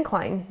walk at an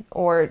incline,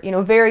 or,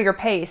 vary your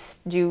pace,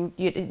 do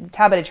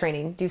Tabata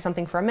training, do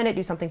something for a minute,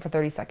 do something for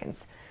 30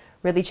 seconds.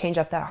 Really change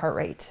up that heart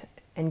rate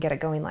and get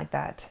it going like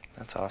that.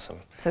 That's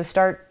awesome. So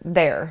start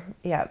there,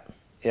 yeah.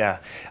 Yeah,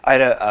 I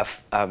had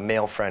a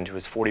male friend who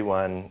was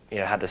 41,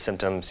 had the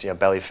symptoms,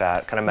 belly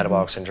fat, kind of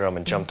metabolic syndrome,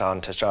 and jumped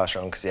on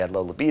testosterone because he had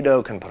low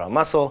libido, couldn't put on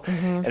muscle,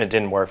 and it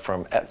didn't work for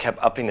him. Kept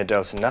upping the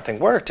dose and nothing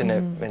worked,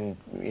 and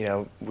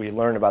we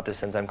learned about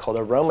this enzyme called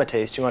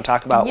aromatase. Do you want to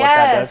talk about what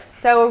that does? Yes.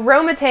 So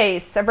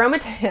aromatase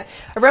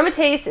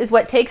is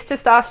what takes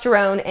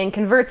testosterone and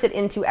converts it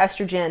into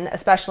estrogen,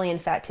 especially in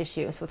fat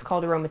tissue. So it's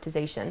called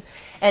aromatization.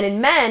 And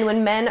in men,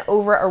 when men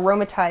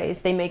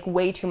over-aromatize, they make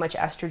way too much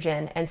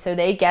estrogen. And so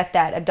they get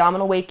that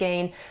abdominal weight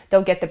gain.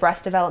 They'll get the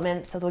breast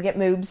development, so they'll get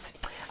moobs.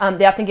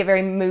 They often get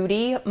very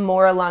moody,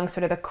 more along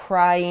sort of the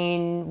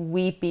crying,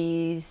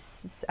 weepy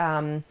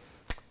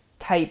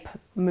type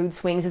mood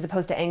swings as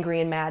opposed to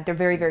angry and mad. They're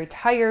very, very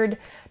tired.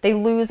 They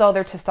lose all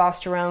their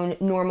testosterone,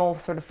 normal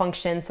sort of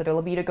function, so their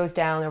libido goes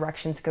down,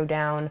 erections go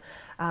down.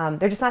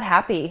 They're just not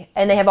happy,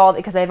 and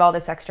because they have all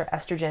this extra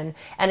estrogen,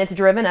 and it's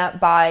driven up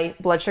by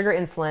blood sugar,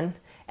 insulin,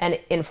 and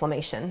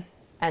inflammation.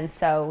 And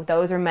so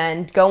those are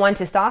men go on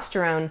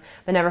testosterone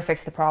but never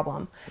fix the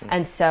problem.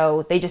 And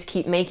so they just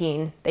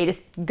they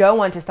just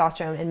go on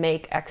testosterone and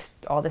make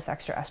all this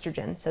extra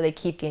estrogen. So they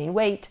keep gaining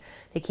weight,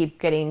 they keep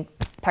getting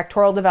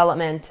pectoral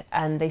development,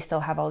 and they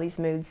still have all these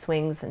mood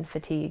swings and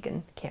fatigue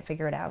and can't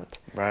figure it out.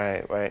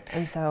 Right, right.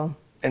 And so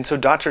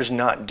doctors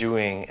not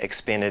doing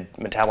expanded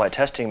metabolite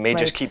testing may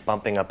just keep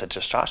bumping up the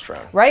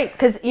testosterone. Right,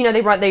 because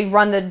they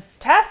run the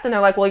test and they're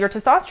like, well, your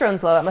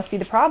testosterone's low. It must be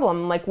the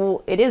problem. I'm like,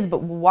 well, it is,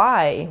 but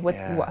why?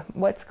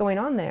 What's going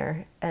on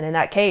there? And in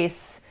that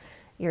case,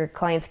 your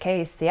client's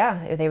case,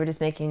 they were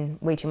just making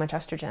way too much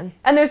estrogen.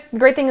 And the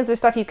great thing is there's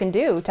stuff you can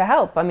do to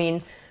help. I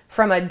mean,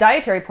 from a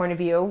dietary point of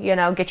view,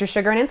 get your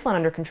sugar and insulin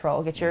under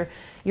control, get your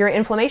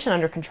inflammation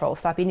under control,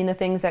 stop eating the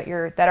things that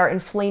are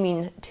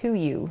inflaming to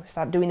you,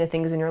 stop doing the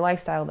things in your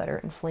lifestyle that are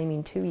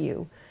inflaming to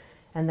you,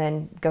 and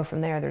then go from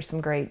there. There's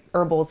some great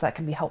herbals that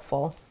can be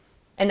helpful.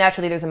 And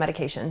naturally there's a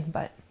medication,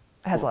 but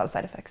it has a lot of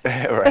side effects.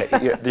 Right,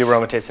 the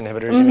aromatase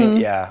inhibitors, you mean?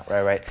 Yeah,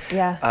 right.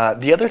 Yeah.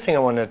 The other thing I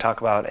wanted to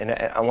talk about, and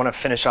I want to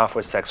finish off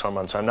with sex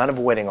hormones, so I'm not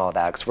avoiding all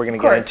that, because we're going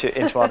to get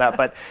into all that,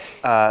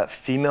 but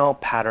female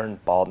pattern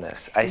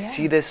baldness. I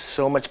see this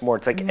so much more.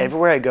 It's like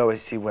everywhere I go, I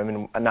see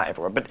women, not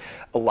everywhere, but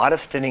a lot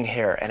of thinning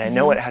hair, and I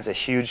know it has a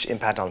huge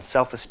impact on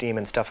self-esteem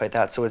and stuff like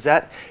that. So is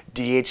that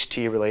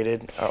DHT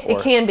related?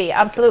 It can be,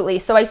 absolutely.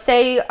 So I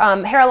say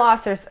hair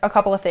loss, there's a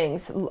couple of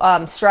things.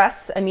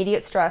 Stress,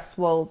 immediate stress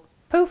will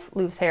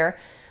lose hair.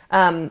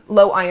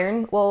 Low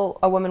iron,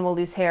 a woman will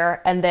lose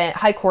hair, and then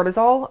high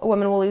cortisol, a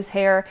woman will lose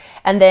hair,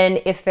 and then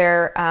if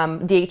they're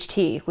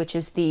DHT, which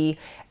is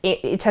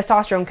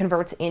testosterone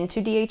converts into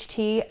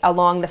DHT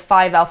along the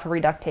 5-alpha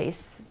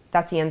reductase.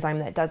 That's the enzyme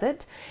that does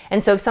it.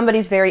 And so if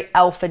somebody's very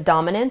alpha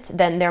dominant,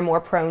 then they're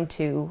more prone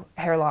to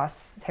hair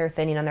loss, hair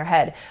thinning on their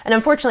head. And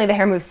unfortunately, the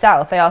hair moves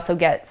south. They also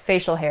get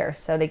facial hair,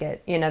 so they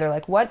get, they're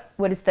like, what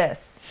is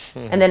this?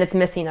 And then it's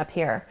missing up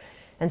here.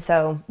 And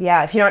so,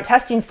 if you're not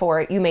testing for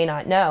it, you may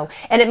not know.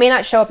 And it may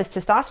not show up as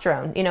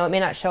testosterone. It may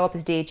not show up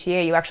as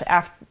DHEA. You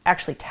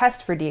actually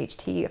test for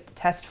DHT. You have to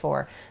test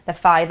for the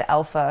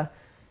 5-alpha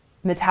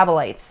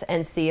metabolites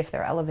and see if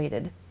they're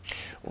elevated.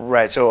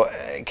 Right. So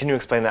can you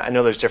explain that? I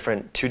know there's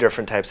two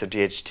different types of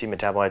DHT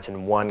metabolites,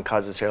 and one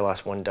causes hair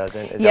loss, one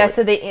doesn't.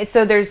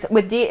 So there's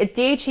with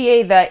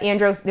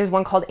DHEA there's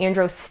one called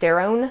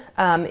androsterone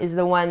is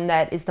the one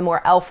that is the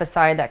more alpha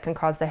side that can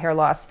cause the hair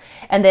loss,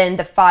 and then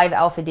the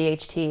 5-alpha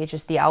DHT,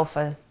 just the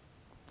alpha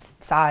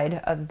side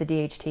of the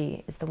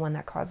DHT, is the one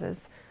that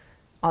causes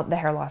the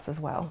hair loss as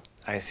well.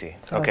 I see.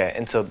 Okay,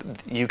 and so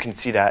you can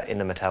see that in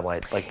the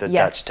metabolite, like the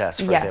Dutch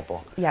test, for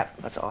example. Yep.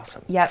 That's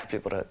awesome for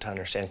people to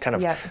understand kind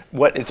of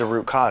what is the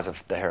root cause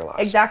of the hair loss.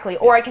 Exactly.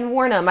 Or I can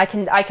warn them. I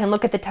can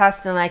look at the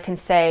test and I can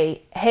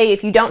say, hey,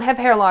 if you don't have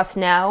hair loss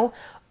now,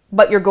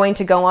 but you're going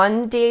to go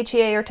on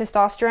DHEA or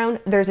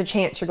testosterone, there's a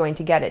chance you're going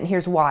to get it. And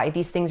here's why.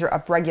 These things are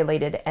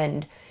upregulated,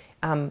 and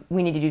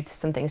we need to do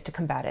some things to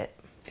combat it.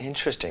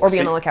 Interesting. Or be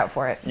on the lookout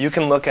for it. You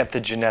can look at the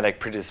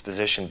genetic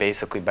predisposition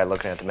basically by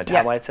looking at the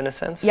metabolites in a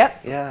sense?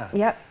 Yep. Yeah.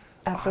 Yep.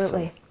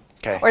 Absolutely. Awesome.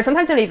 Okay. Or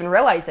sometimes I don't even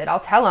realize it. I'll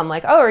tell them,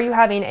 like, oh, are you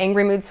having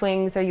angry mood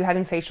swings? Are you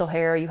having facial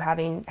hair? Are you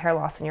having hair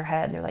loss in your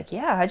head? And they're like,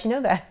 yeah, how'd you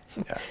know that?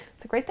 Yeah.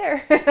 It's like right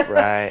there.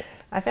 Right.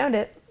 I found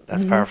it.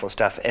 That's powerful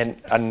stuff.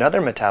 And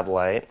another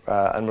metabolite,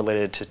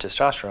 unrelated to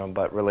testosterone,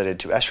 but related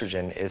to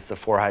estrogen, is the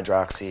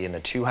 4-hydroxy and the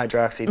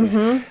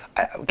 2-hydroxy.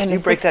 Can you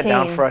break that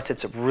down for us?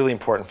 It's really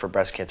important for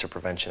breast cancer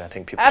prevention. I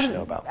think people should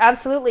know about.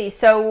 Absolutely.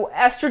 So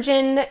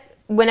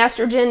when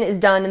estrogen is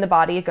done in the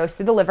body, it goes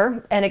through the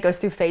liver, and it goes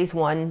through phase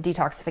 1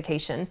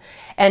 detoxification.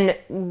 And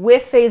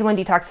with phase 1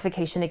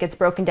 detoxification, it gets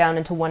broken down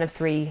into one of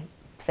 3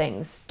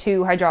 things: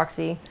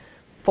 2-hydroxy,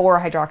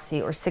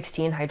 4-hydroxy, or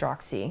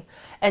 16-hydroxy.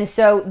 And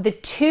so the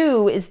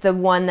 2 is the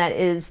one that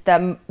is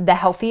the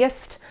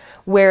healthiest,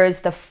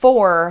 whereas the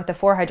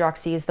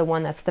 4-hydroxy is the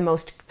one that's the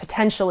most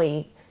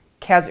potentially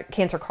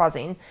cancer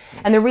causing.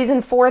 And the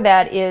reason for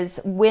that is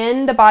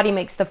when the body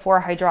makes the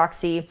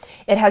 4-hydroxy,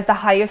 it has the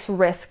highest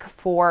risk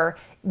for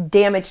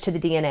damage to the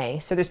DNA.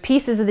 So there's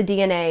pieces of the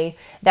DNA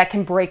that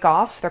can break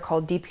off. They're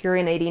called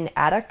depurinating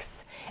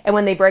adducts. And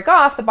when they break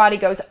off, the body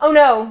goes, oh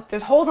no,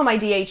 there's holes on my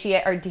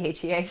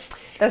DHEA.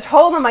 There's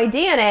holes on my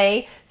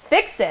DNA,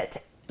 fix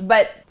it.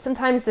 But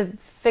sometimes the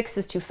fix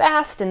is too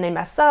fast and they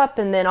mess up,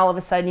 and then all of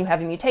a sudden you have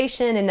a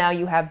mutation and now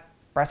you have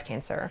breast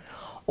cancer.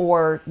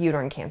 or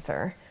uterine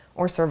cancer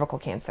or cervical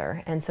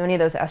cancer. And so any of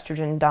those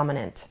estrogen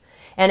dominant.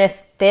 And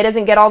if they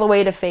doesn't get all the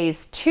way to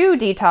phase 2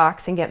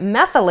 detox and get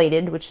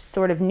methylated, which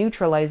sort of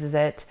neutralizes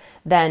it,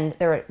 then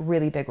they're at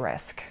really big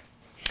risk.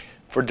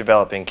 For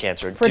developing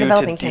cancer due to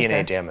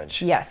DNA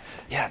damage.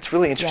 Yes. Yeah, it's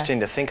really interesting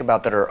to think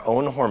about that our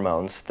own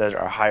hormones that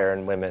are higher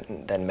in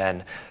women than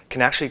men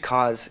can actually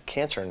cause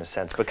cancer in a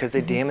sense because they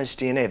damage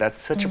DNA. That's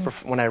such a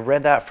when I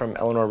read that from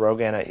Eleanor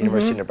Rogan at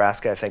University of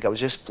Nebraska, I think I was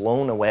just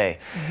blown away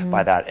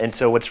by that. And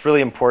so what's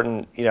really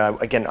important, you know,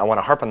 again, I want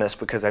to harp on this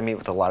because I meet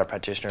with a lot of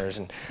practitioners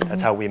and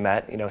that's how we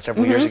met, you know,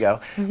 several years ago,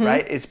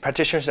 right? Is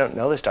practitioners don't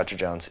know this, Dr.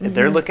 Jones. If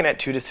they're looking at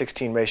 2 to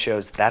 16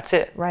 ratios, that's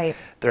it. Right.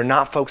 They're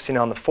not focusing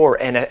on the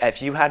 4. And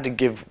if you had to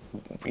give,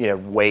 you know,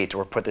 weight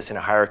or put this in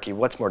a hierarchy,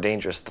 what's more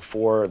dangerous, the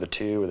 4 or the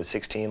 2 or the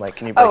 16? Like,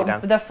 can you break it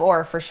down? The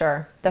 4 for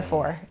sure. The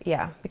 4,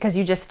 yeah, because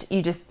you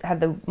just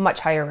have the much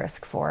higher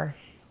risk for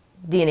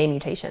DNA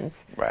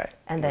mutations. Right.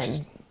 And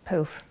then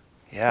poof.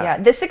 Yeah. Yeah.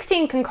 The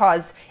 16 can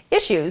cause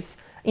issues.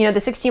 You know,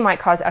 the 16 might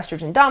cause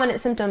estrogen dominant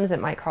symptoms.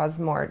 It might cause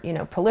more, you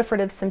know,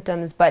 proliferative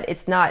symptoms, but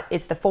it's not.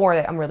 It's the 4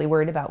 that I'm really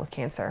worried about with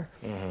cancer,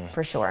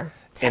 for sure.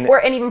 And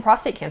even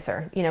prostate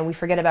cancer. You know, we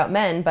forget about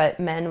men, but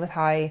men with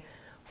high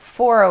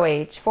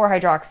 4-OH,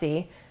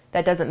 4-hydroxy,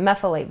 that doesn't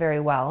methylate very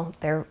well,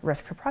 their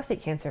risk for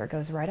prostate cancer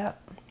goes right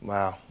up.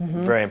 Wow,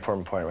 very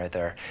important point right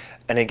there.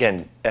 And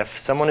again, if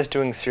someone is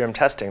doing serum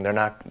testing, they're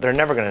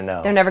never going to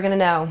know. They're never going to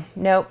know.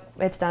 Nope,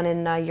 it's done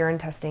in urine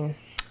testing.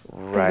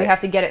 Because we have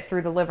to get it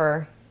through the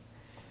liver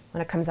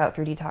when it comes out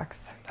through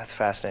detox. That's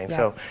fascinating. Yeah.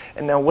 So,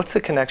 and now what's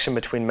the connection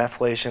between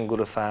methylation,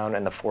 glutathione,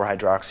 and the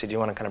 4-hydroxy? Do you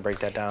want to kind of break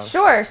that down?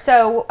 Sure.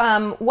 So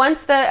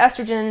once the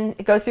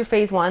estrogen goes through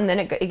phase 1, then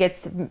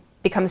it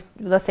becomes,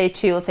 let's say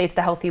 2, let's say it's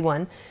the healthy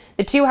one,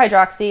 the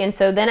 2-hydroxy, and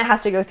so then it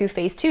has to go through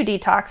phase 2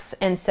 detox,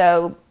 and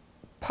so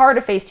part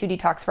of phase 2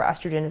 detox for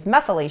estrogen is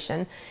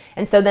methylation,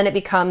 and so then it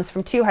becomes,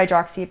 from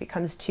 2-hydroxy, it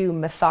becomes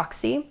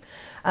 2-methoxy.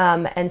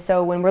 And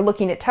so when we're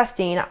looking at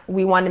testing,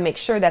 we want to make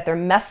sure that they're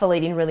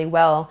methylating really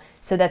well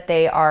so that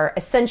they are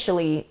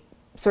essentially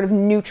sort of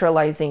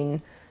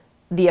neutralizing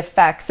the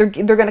effects. They're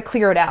going to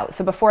clear it out.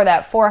 So before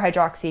that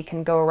 4-hydroxy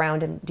can go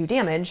around and do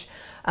damage,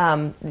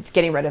 it's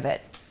getting rid of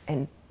it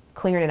and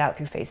clearing it out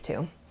through phase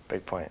 2.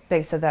 Big point.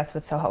 So that's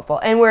what's so helpful.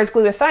 And whereas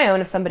glutathione,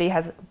 if somebody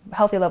has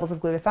healthy levels of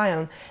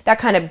glutathione, that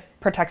kind of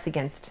protects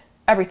against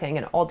everything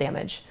and all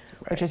damage,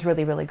 which is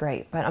really, really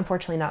great. But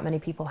unfortunately, not many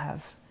people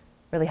have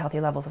really healthy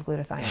levels of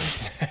glutathione.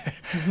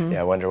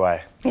 Yeah, I wonder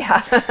why.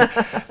 Yeah.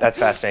 That's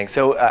fascinating.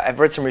 So I've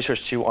read some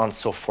research too on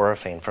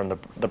sulforaphane from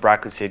the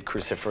broccoli seed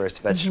cruciferous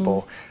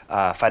vegetable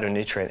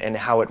phytonutrient and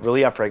how it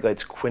really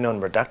upregulates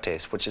quinone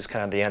reductase, which is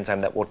kind of the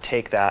enzyme that will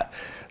take the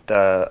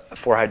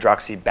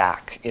 4-hydroxy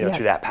back, you know,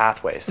 through that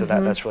pathway. So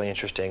that's really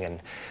interesting. And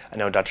I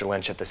know Dr.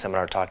 Lynch at the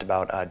seminar talked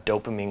about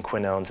dopamine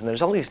quinones, and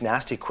there's all these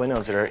nasty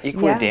quinones that are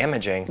equally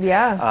damaging.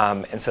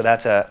 Yeah. And so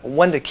that's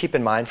one to keep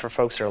in mind for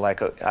folks that are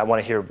like, I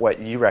want to hear what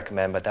you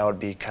recommend, but that would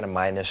be kind of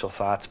my initial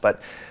thoughts.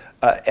 But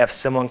if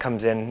someone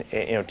comes in,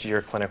 you know, to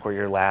your clinic or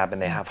your lab and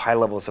they have high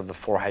levels of the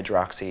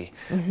 4-hydroxy,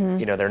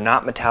 you know, they're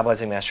not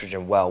metabolizing the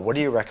estrogen well, what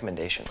are your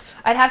recommendations?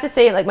 I'd have to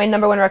say, like, my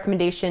number 1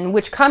 recommendation,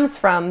 which comes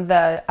from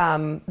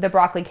the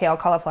broccoli, kale,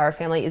 cauliflower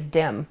family, is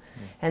DIM.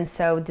 And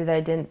so the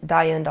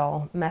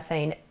diindol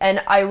methane.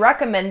 And I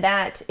recommend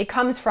that. It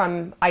comes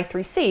from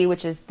I3C,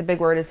 which is, the big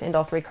word is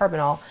indole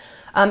 3-carbinol.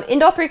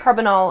 Indole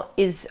 3-carbinol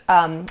is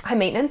high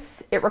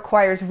maintenance. It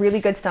requires really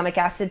good stomach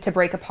acid to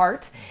break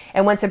apart.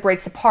 And once it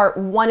breaks apart,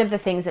 one of the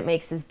things it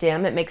makes is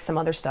DIM. It makes some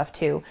other stuff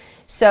too.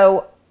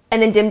 So,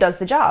 and then DIM does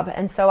the job.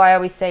 And so I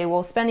always say,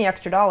 well, spend the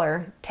extra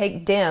 $1,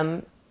 take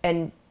DIM,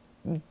 and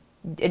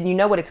you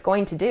know what it's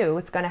going to do.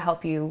 It's going to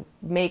help you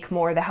make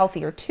more the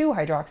healthier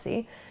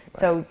 2-hydroxy.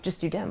 So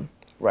just do DIM.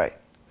 Right.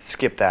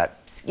 Skip that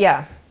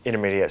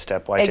intermediate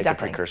step. Why take the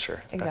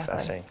precursor? That's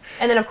fascinating.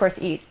 And then, of course,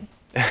 eat.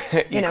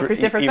 You know,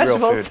 cruciferous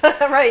vegetables.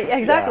 Right,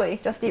 exactly.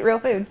 Yeah. Just eat real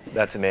food.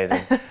 That's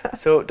amazing.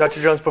 So,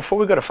 Dr. Jones, before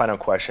we go to final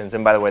questions,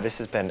 and by the way, this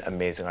has been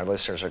amazing. Our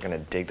listeners are going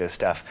to dig this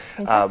stuff.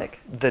 Fantastic.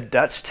 The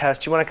Dutch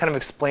test, you want to kind of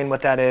explain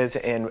what that is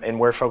and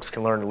where folks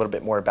can learn a little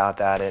bit more about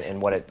that and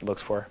what it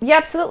looks for? Yeah,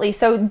 absolutely.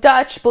 So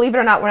Dutch, believe it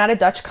or not, we're not a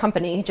Dutch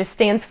company. It just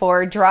stands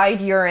for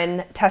Dried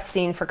Urine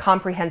Testing for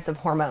Comprehensive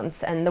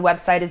Hormones. And the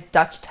website is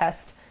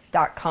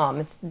DutchTest.com.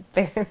 It's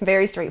very,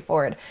 very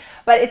straightforward,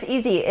 but it's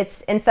easy.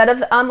 It's instead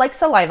of like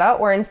saliva,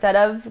 or instead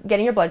of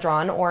getting your blood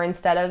drawn, or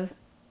instead of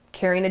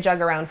carrying a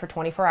jug around for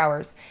 24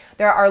 hours,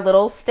 there are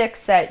little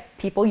sticks that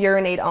people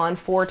urinate on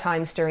 4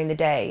 times during the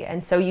day.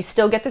 And so you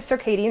still get the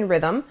circadian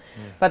rhythm,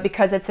 but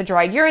because it's a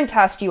dried urine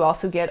test, you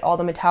also get all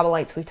the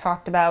metabolites we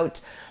talked about,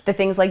 the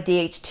things like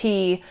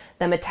DHT,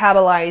 the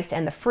metabolized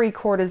and the free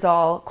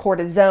cortisol,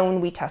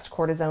 cortisone, we test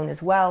cortisone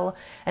as well.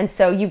 And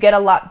so you get a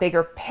lot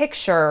bigger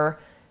picture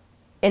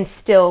and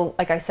still,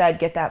 like I said,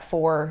 get that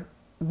 4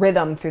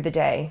 rhythm through the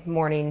day,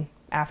 morning,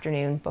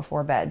 afternoon,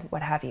 before bed,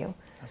 what have you.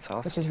 That's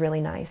awesome. Which is really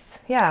nice.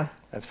 Yeah.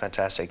 That's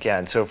fantastic. Yeah,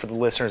 and so for the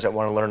listeners that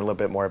want to learn a little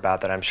bit more about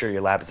that, I'm sure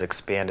your lab has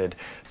expanded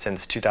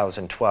since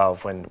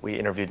 2012 when we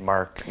interviewed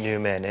Mark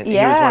Newman. And he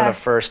was one of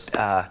the first,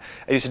 I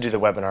used to do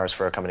the webinars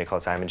for a company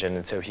called Zymogen,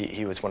 and so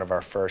he was one of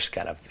our first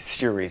kind of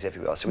series, if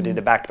you will. So we did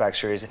a back-to-back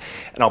series, and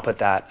I'll put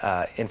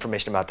that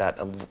information about that,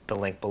 the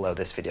link below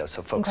this video,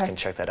 so folks can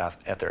check that out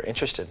if they're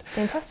interested.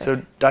 Fantastic.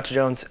 So Dr.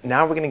 Jones,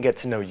 now we're going to get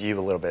to know you a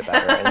little bit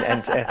better.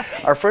 and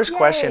our first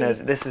question is,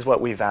 this is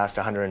what we've asked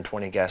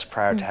 120 guests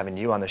prior to having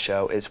you on the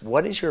show, is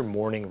what is your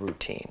morning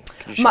routine?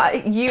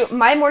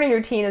 My morning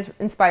routine is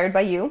inspired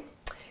by you.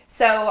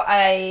 So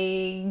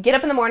I get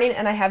up in the morning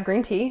and I have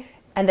green tea,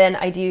 and then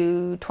I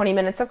do 20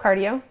 minutes of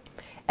cardio,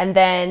 and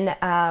then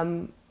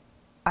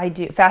I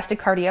do fasted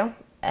cardio,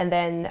 and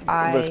then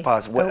Let's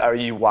pause. What, are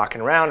you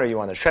walking around? Or are you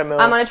on the treadmill?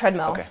 I'm on a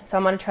treadmill. Okay. So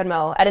I'm on a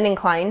treadmill at an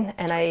incline,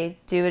 and I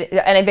do it,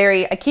 and I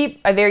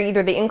vary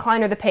either the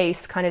incline or the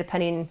pace, kind of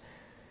depending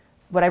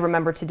what I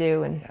remember to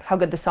do and how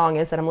good the song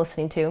is that I'm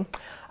listening to.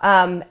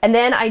 And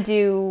then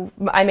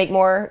I make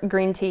more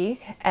green tea,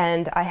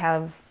 and I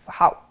have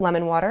hot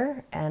lemon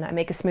water, and I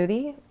make a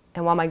smoothie,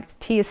 and while my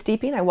tea is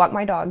steeping, I walk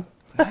my dog.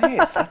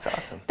 Nice, that's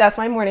awesome. That's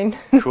my morning.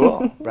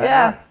 Cool, right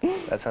Yeah. on.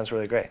 That sounds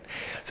really great.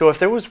 So if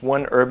there was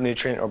one herb,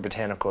 nutrient, or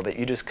botanical that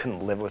you just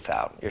couldn't live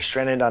without, you're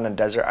stranded on a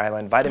desert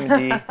island,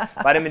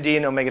 vitamin D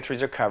and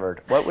omega-3s are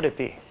covered, what would it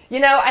be? You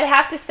know, I'd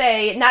have to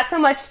say, not so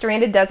much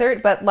stranded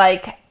desert, but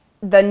like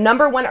the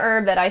 #1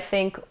 herb that I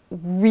think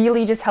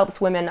really just helps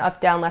women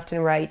up, down, left,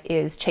 and right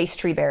is chaste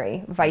tree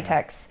berry,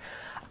 Vitex.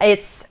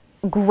 It's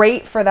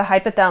great for the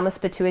hypothalamus,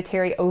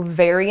 pituitary,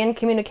 ovarian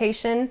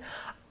communication.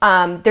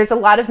 There's a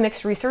lot of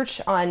mixed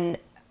research on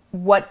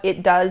what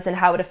it does and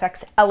how it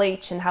affects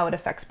LH and how it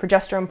affects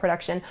progesterone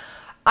production.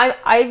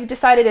 I've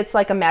decided it's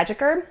like a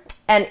magic herb,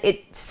 and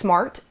it's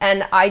smart,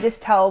 and I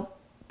just tell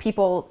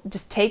people,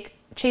 just take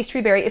chaste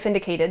tree berry if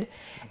indicated,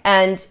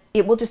 and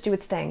it will just do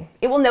its thing.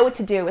 It will know what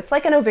to do. It's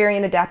like an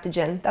ovarian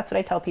adaptogen. That's what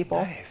I tell people.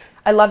 Nice.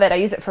 I love it. I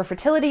use it for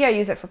fertility. I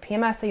use it for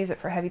PMS. I use it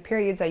for heavy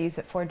periods. I use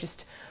it for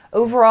just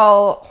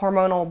overall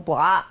hormonal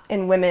blah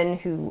in women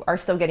who are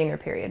still getting their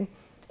period.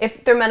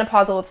 If they're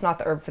menopausal, it's not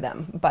the herb for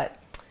them, but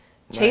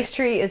chaste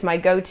tree is my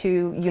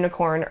go-to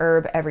unicorn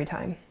herb every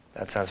time.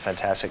 That sounds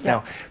fantastic. Yeah.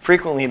 Now,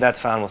 frequently that's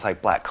found with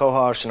like black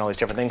cohosh and all these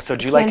different things. So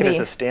do you like it as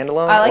a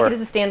standalone? I like it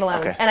as a standalone.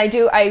 Okay. And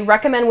I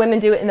recommend women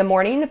do it in the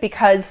morning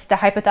because the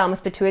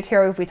hypothalamus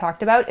pituitary, we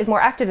talked about, is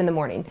more active in the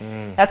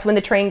morning. That's when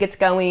the train gets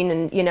going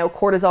and, you know,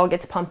 cortisol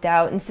gets pumped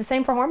out. And it's the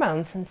same for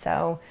hormones. And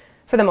so,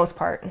 for the most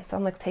part. And so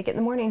I'm like, take it in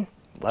the morning.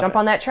 Jump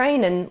on that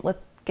train and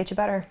let's get you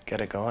better.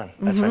 Get it going.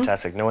 That's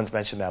fantastic. No one's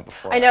mentioned that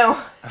before. I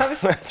know. I was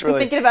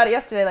thinking about it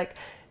yesterday, like,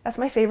 that's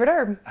my favorite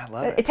herb. I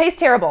love it. It tastes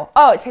terrible.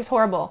 Oh, it tastes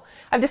horrible.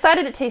 I've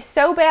decided it tastes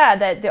so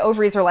bad that the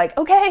ovaries are like,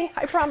 okay,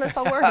 I promise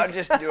I'll work. I'll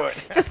just do it.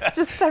 just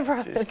I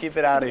promise. Just keep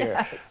it out of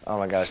here. Yes. Oh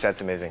my gosh,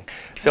 that's amazing.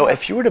 So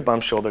if you were to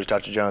bump shoulders,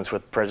 Dr. Jones,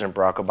 with President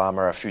Barack Obama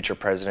or a future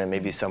president,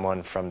 maybe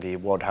someone from the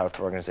World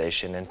Health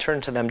Organization, and turn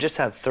to them, just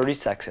have 30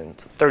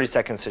 seconds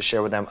to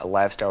share with them a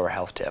lifestyle or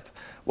health tip,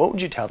 what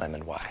would you tell them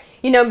and why?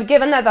 You know,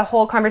 given that the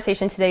whole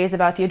conversation today is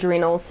about the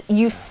adrenals,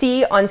 you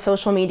see on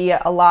social media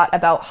a lot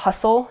about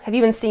hustle. Have you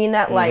been seeing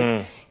that?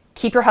 Like,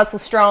 keep your hustle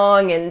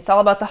strong, and it's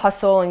all about the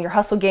hustle and your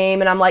hustle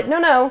game. And I'm like,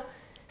 no,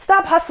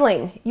 stop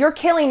hustling. You're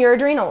killing your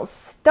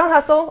adrenals. Don't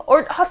hustle,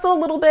 or hustle a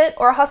little bit,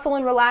 or hustle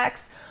and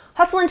relax.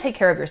 Hustle and take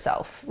care of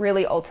yourself,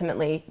 really,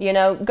 ultimately. You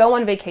know, go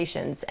on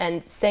vacations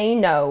and say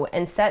no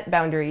and set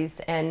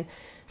boundaries and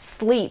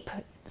sleep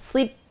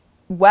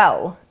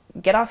well.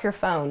 Get off your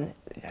phone.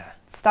 Yeah.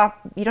 Stop.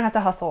 You don't have to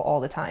hustle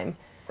all the time.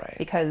 Right.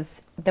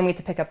 Because then we have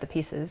to pick up the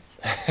pieces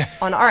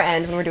on our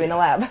end when we're doing the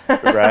lab.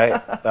 Right.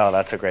 Oh,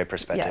 that's a great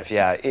perspective.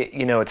 Yeah.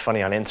 You know, it's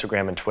funny on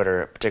Instagram and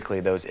Twitter,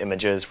 particularly those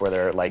images where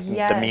they're like the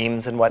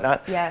memes and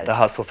whatnot. Yes. The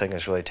hustle thing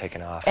has really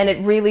taken off. And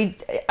it really,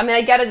 I mean,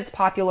 I get it. It's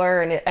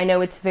popular, and I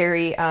know it's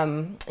very,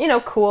 you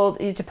know, cool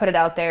to put it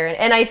out there.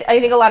 And I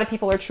think a lot of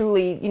people are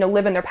truly, you know,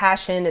 living their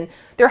passion, and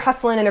they're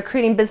hustling and they're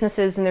creating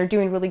businesses and they're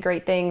doing really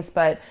great things,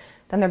 but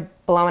then they're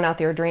blowing out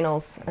their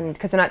adrenals, and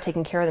because they're not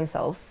taking care of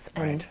themselves.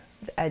 And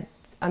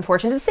it's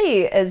unfortunate to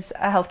see as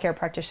a healthcare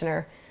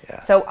practitioner. Yeah.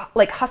 So,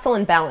 like, hustle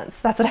and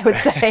balance. That's what I would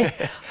say.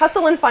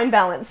 Hustle and find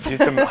balance. Do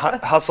some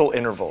hustle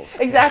intervals.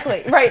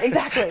 Exactly. Right.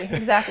 Exactly.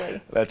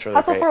 That's really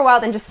hustle great. for a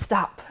while, then just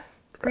stop.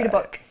 Read a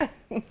book.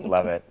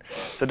 Love it.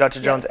 So, Dr.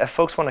 Jones, if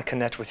folks want to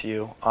connect with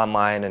you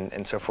online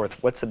and so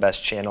forth, what's the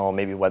best channel,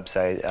 maybe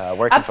website?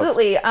 Where can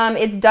Absolutely.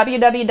 It's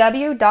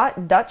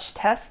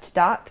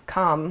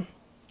www.dutchtest.com.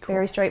 Cool.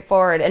 Very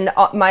straightforward. And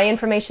my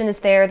information is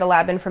there, the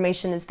lab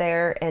information is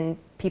there, and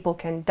people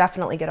can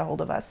definitely get a hold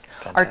of us.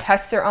 Fantastic. Our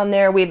tests are on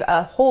there. We have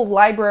a whole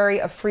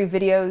library of free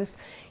videos.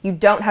 You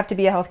don't have to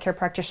be a healthcare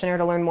practitioner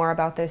to learn more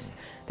about this.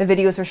 The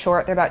videos are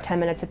short. They're about 10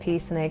 minutes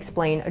apiece, and they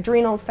explain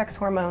adrenals, sex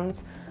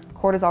hormones,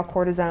 cortisol,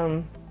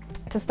 cortisone,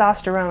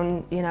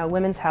 testosterone, you know,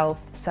 women's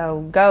health.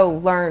 So go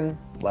learn.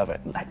 Love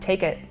it.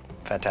 Take it.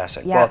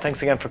 Fantastic. Yeah. Well,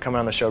 thanks again for coming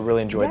on the show.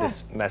 Really enjoyed Yeah.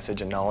 this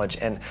message and knowledge.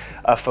 And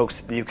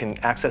folks, you can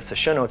access the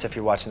show notes if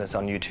you're watching this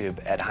on YouTube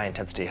at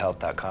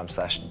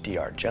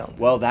highintensityhealth.com/drjones.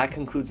 Well, that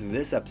concludes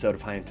this episode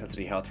of High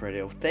Intensity Health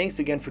Radio. Thanks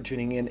again for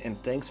tuning in,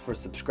 and thanks for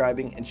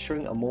subscribing and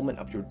sharing a moment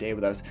of your day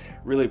with us.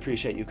 Really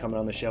appreciate you coming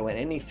on the show. And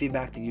any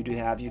feedback that you do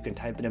have, you can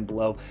type it in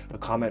below the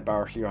comment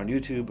bar here on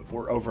YouTube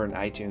or over in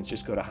iTunes.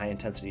 Just go to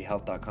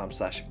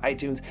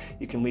highintensityhealth.com/iTunes.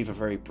 You can leave a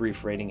very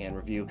brief rating and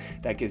review.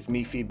 That gives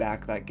me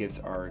feedback, that gives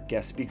our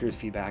guest speakers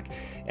feedback,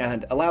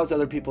 and allows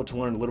other people to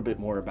learn a little bit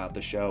more about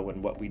the show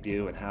and what we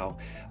do and how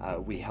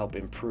we help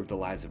improve the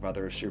lives of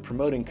others through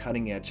promoting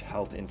cutting-edge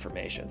health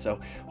information. So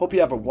hope you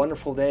have a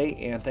wonderful day,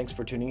 and thanks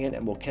for tuning in,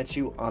 and we'll catch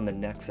you on the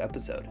next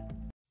episode.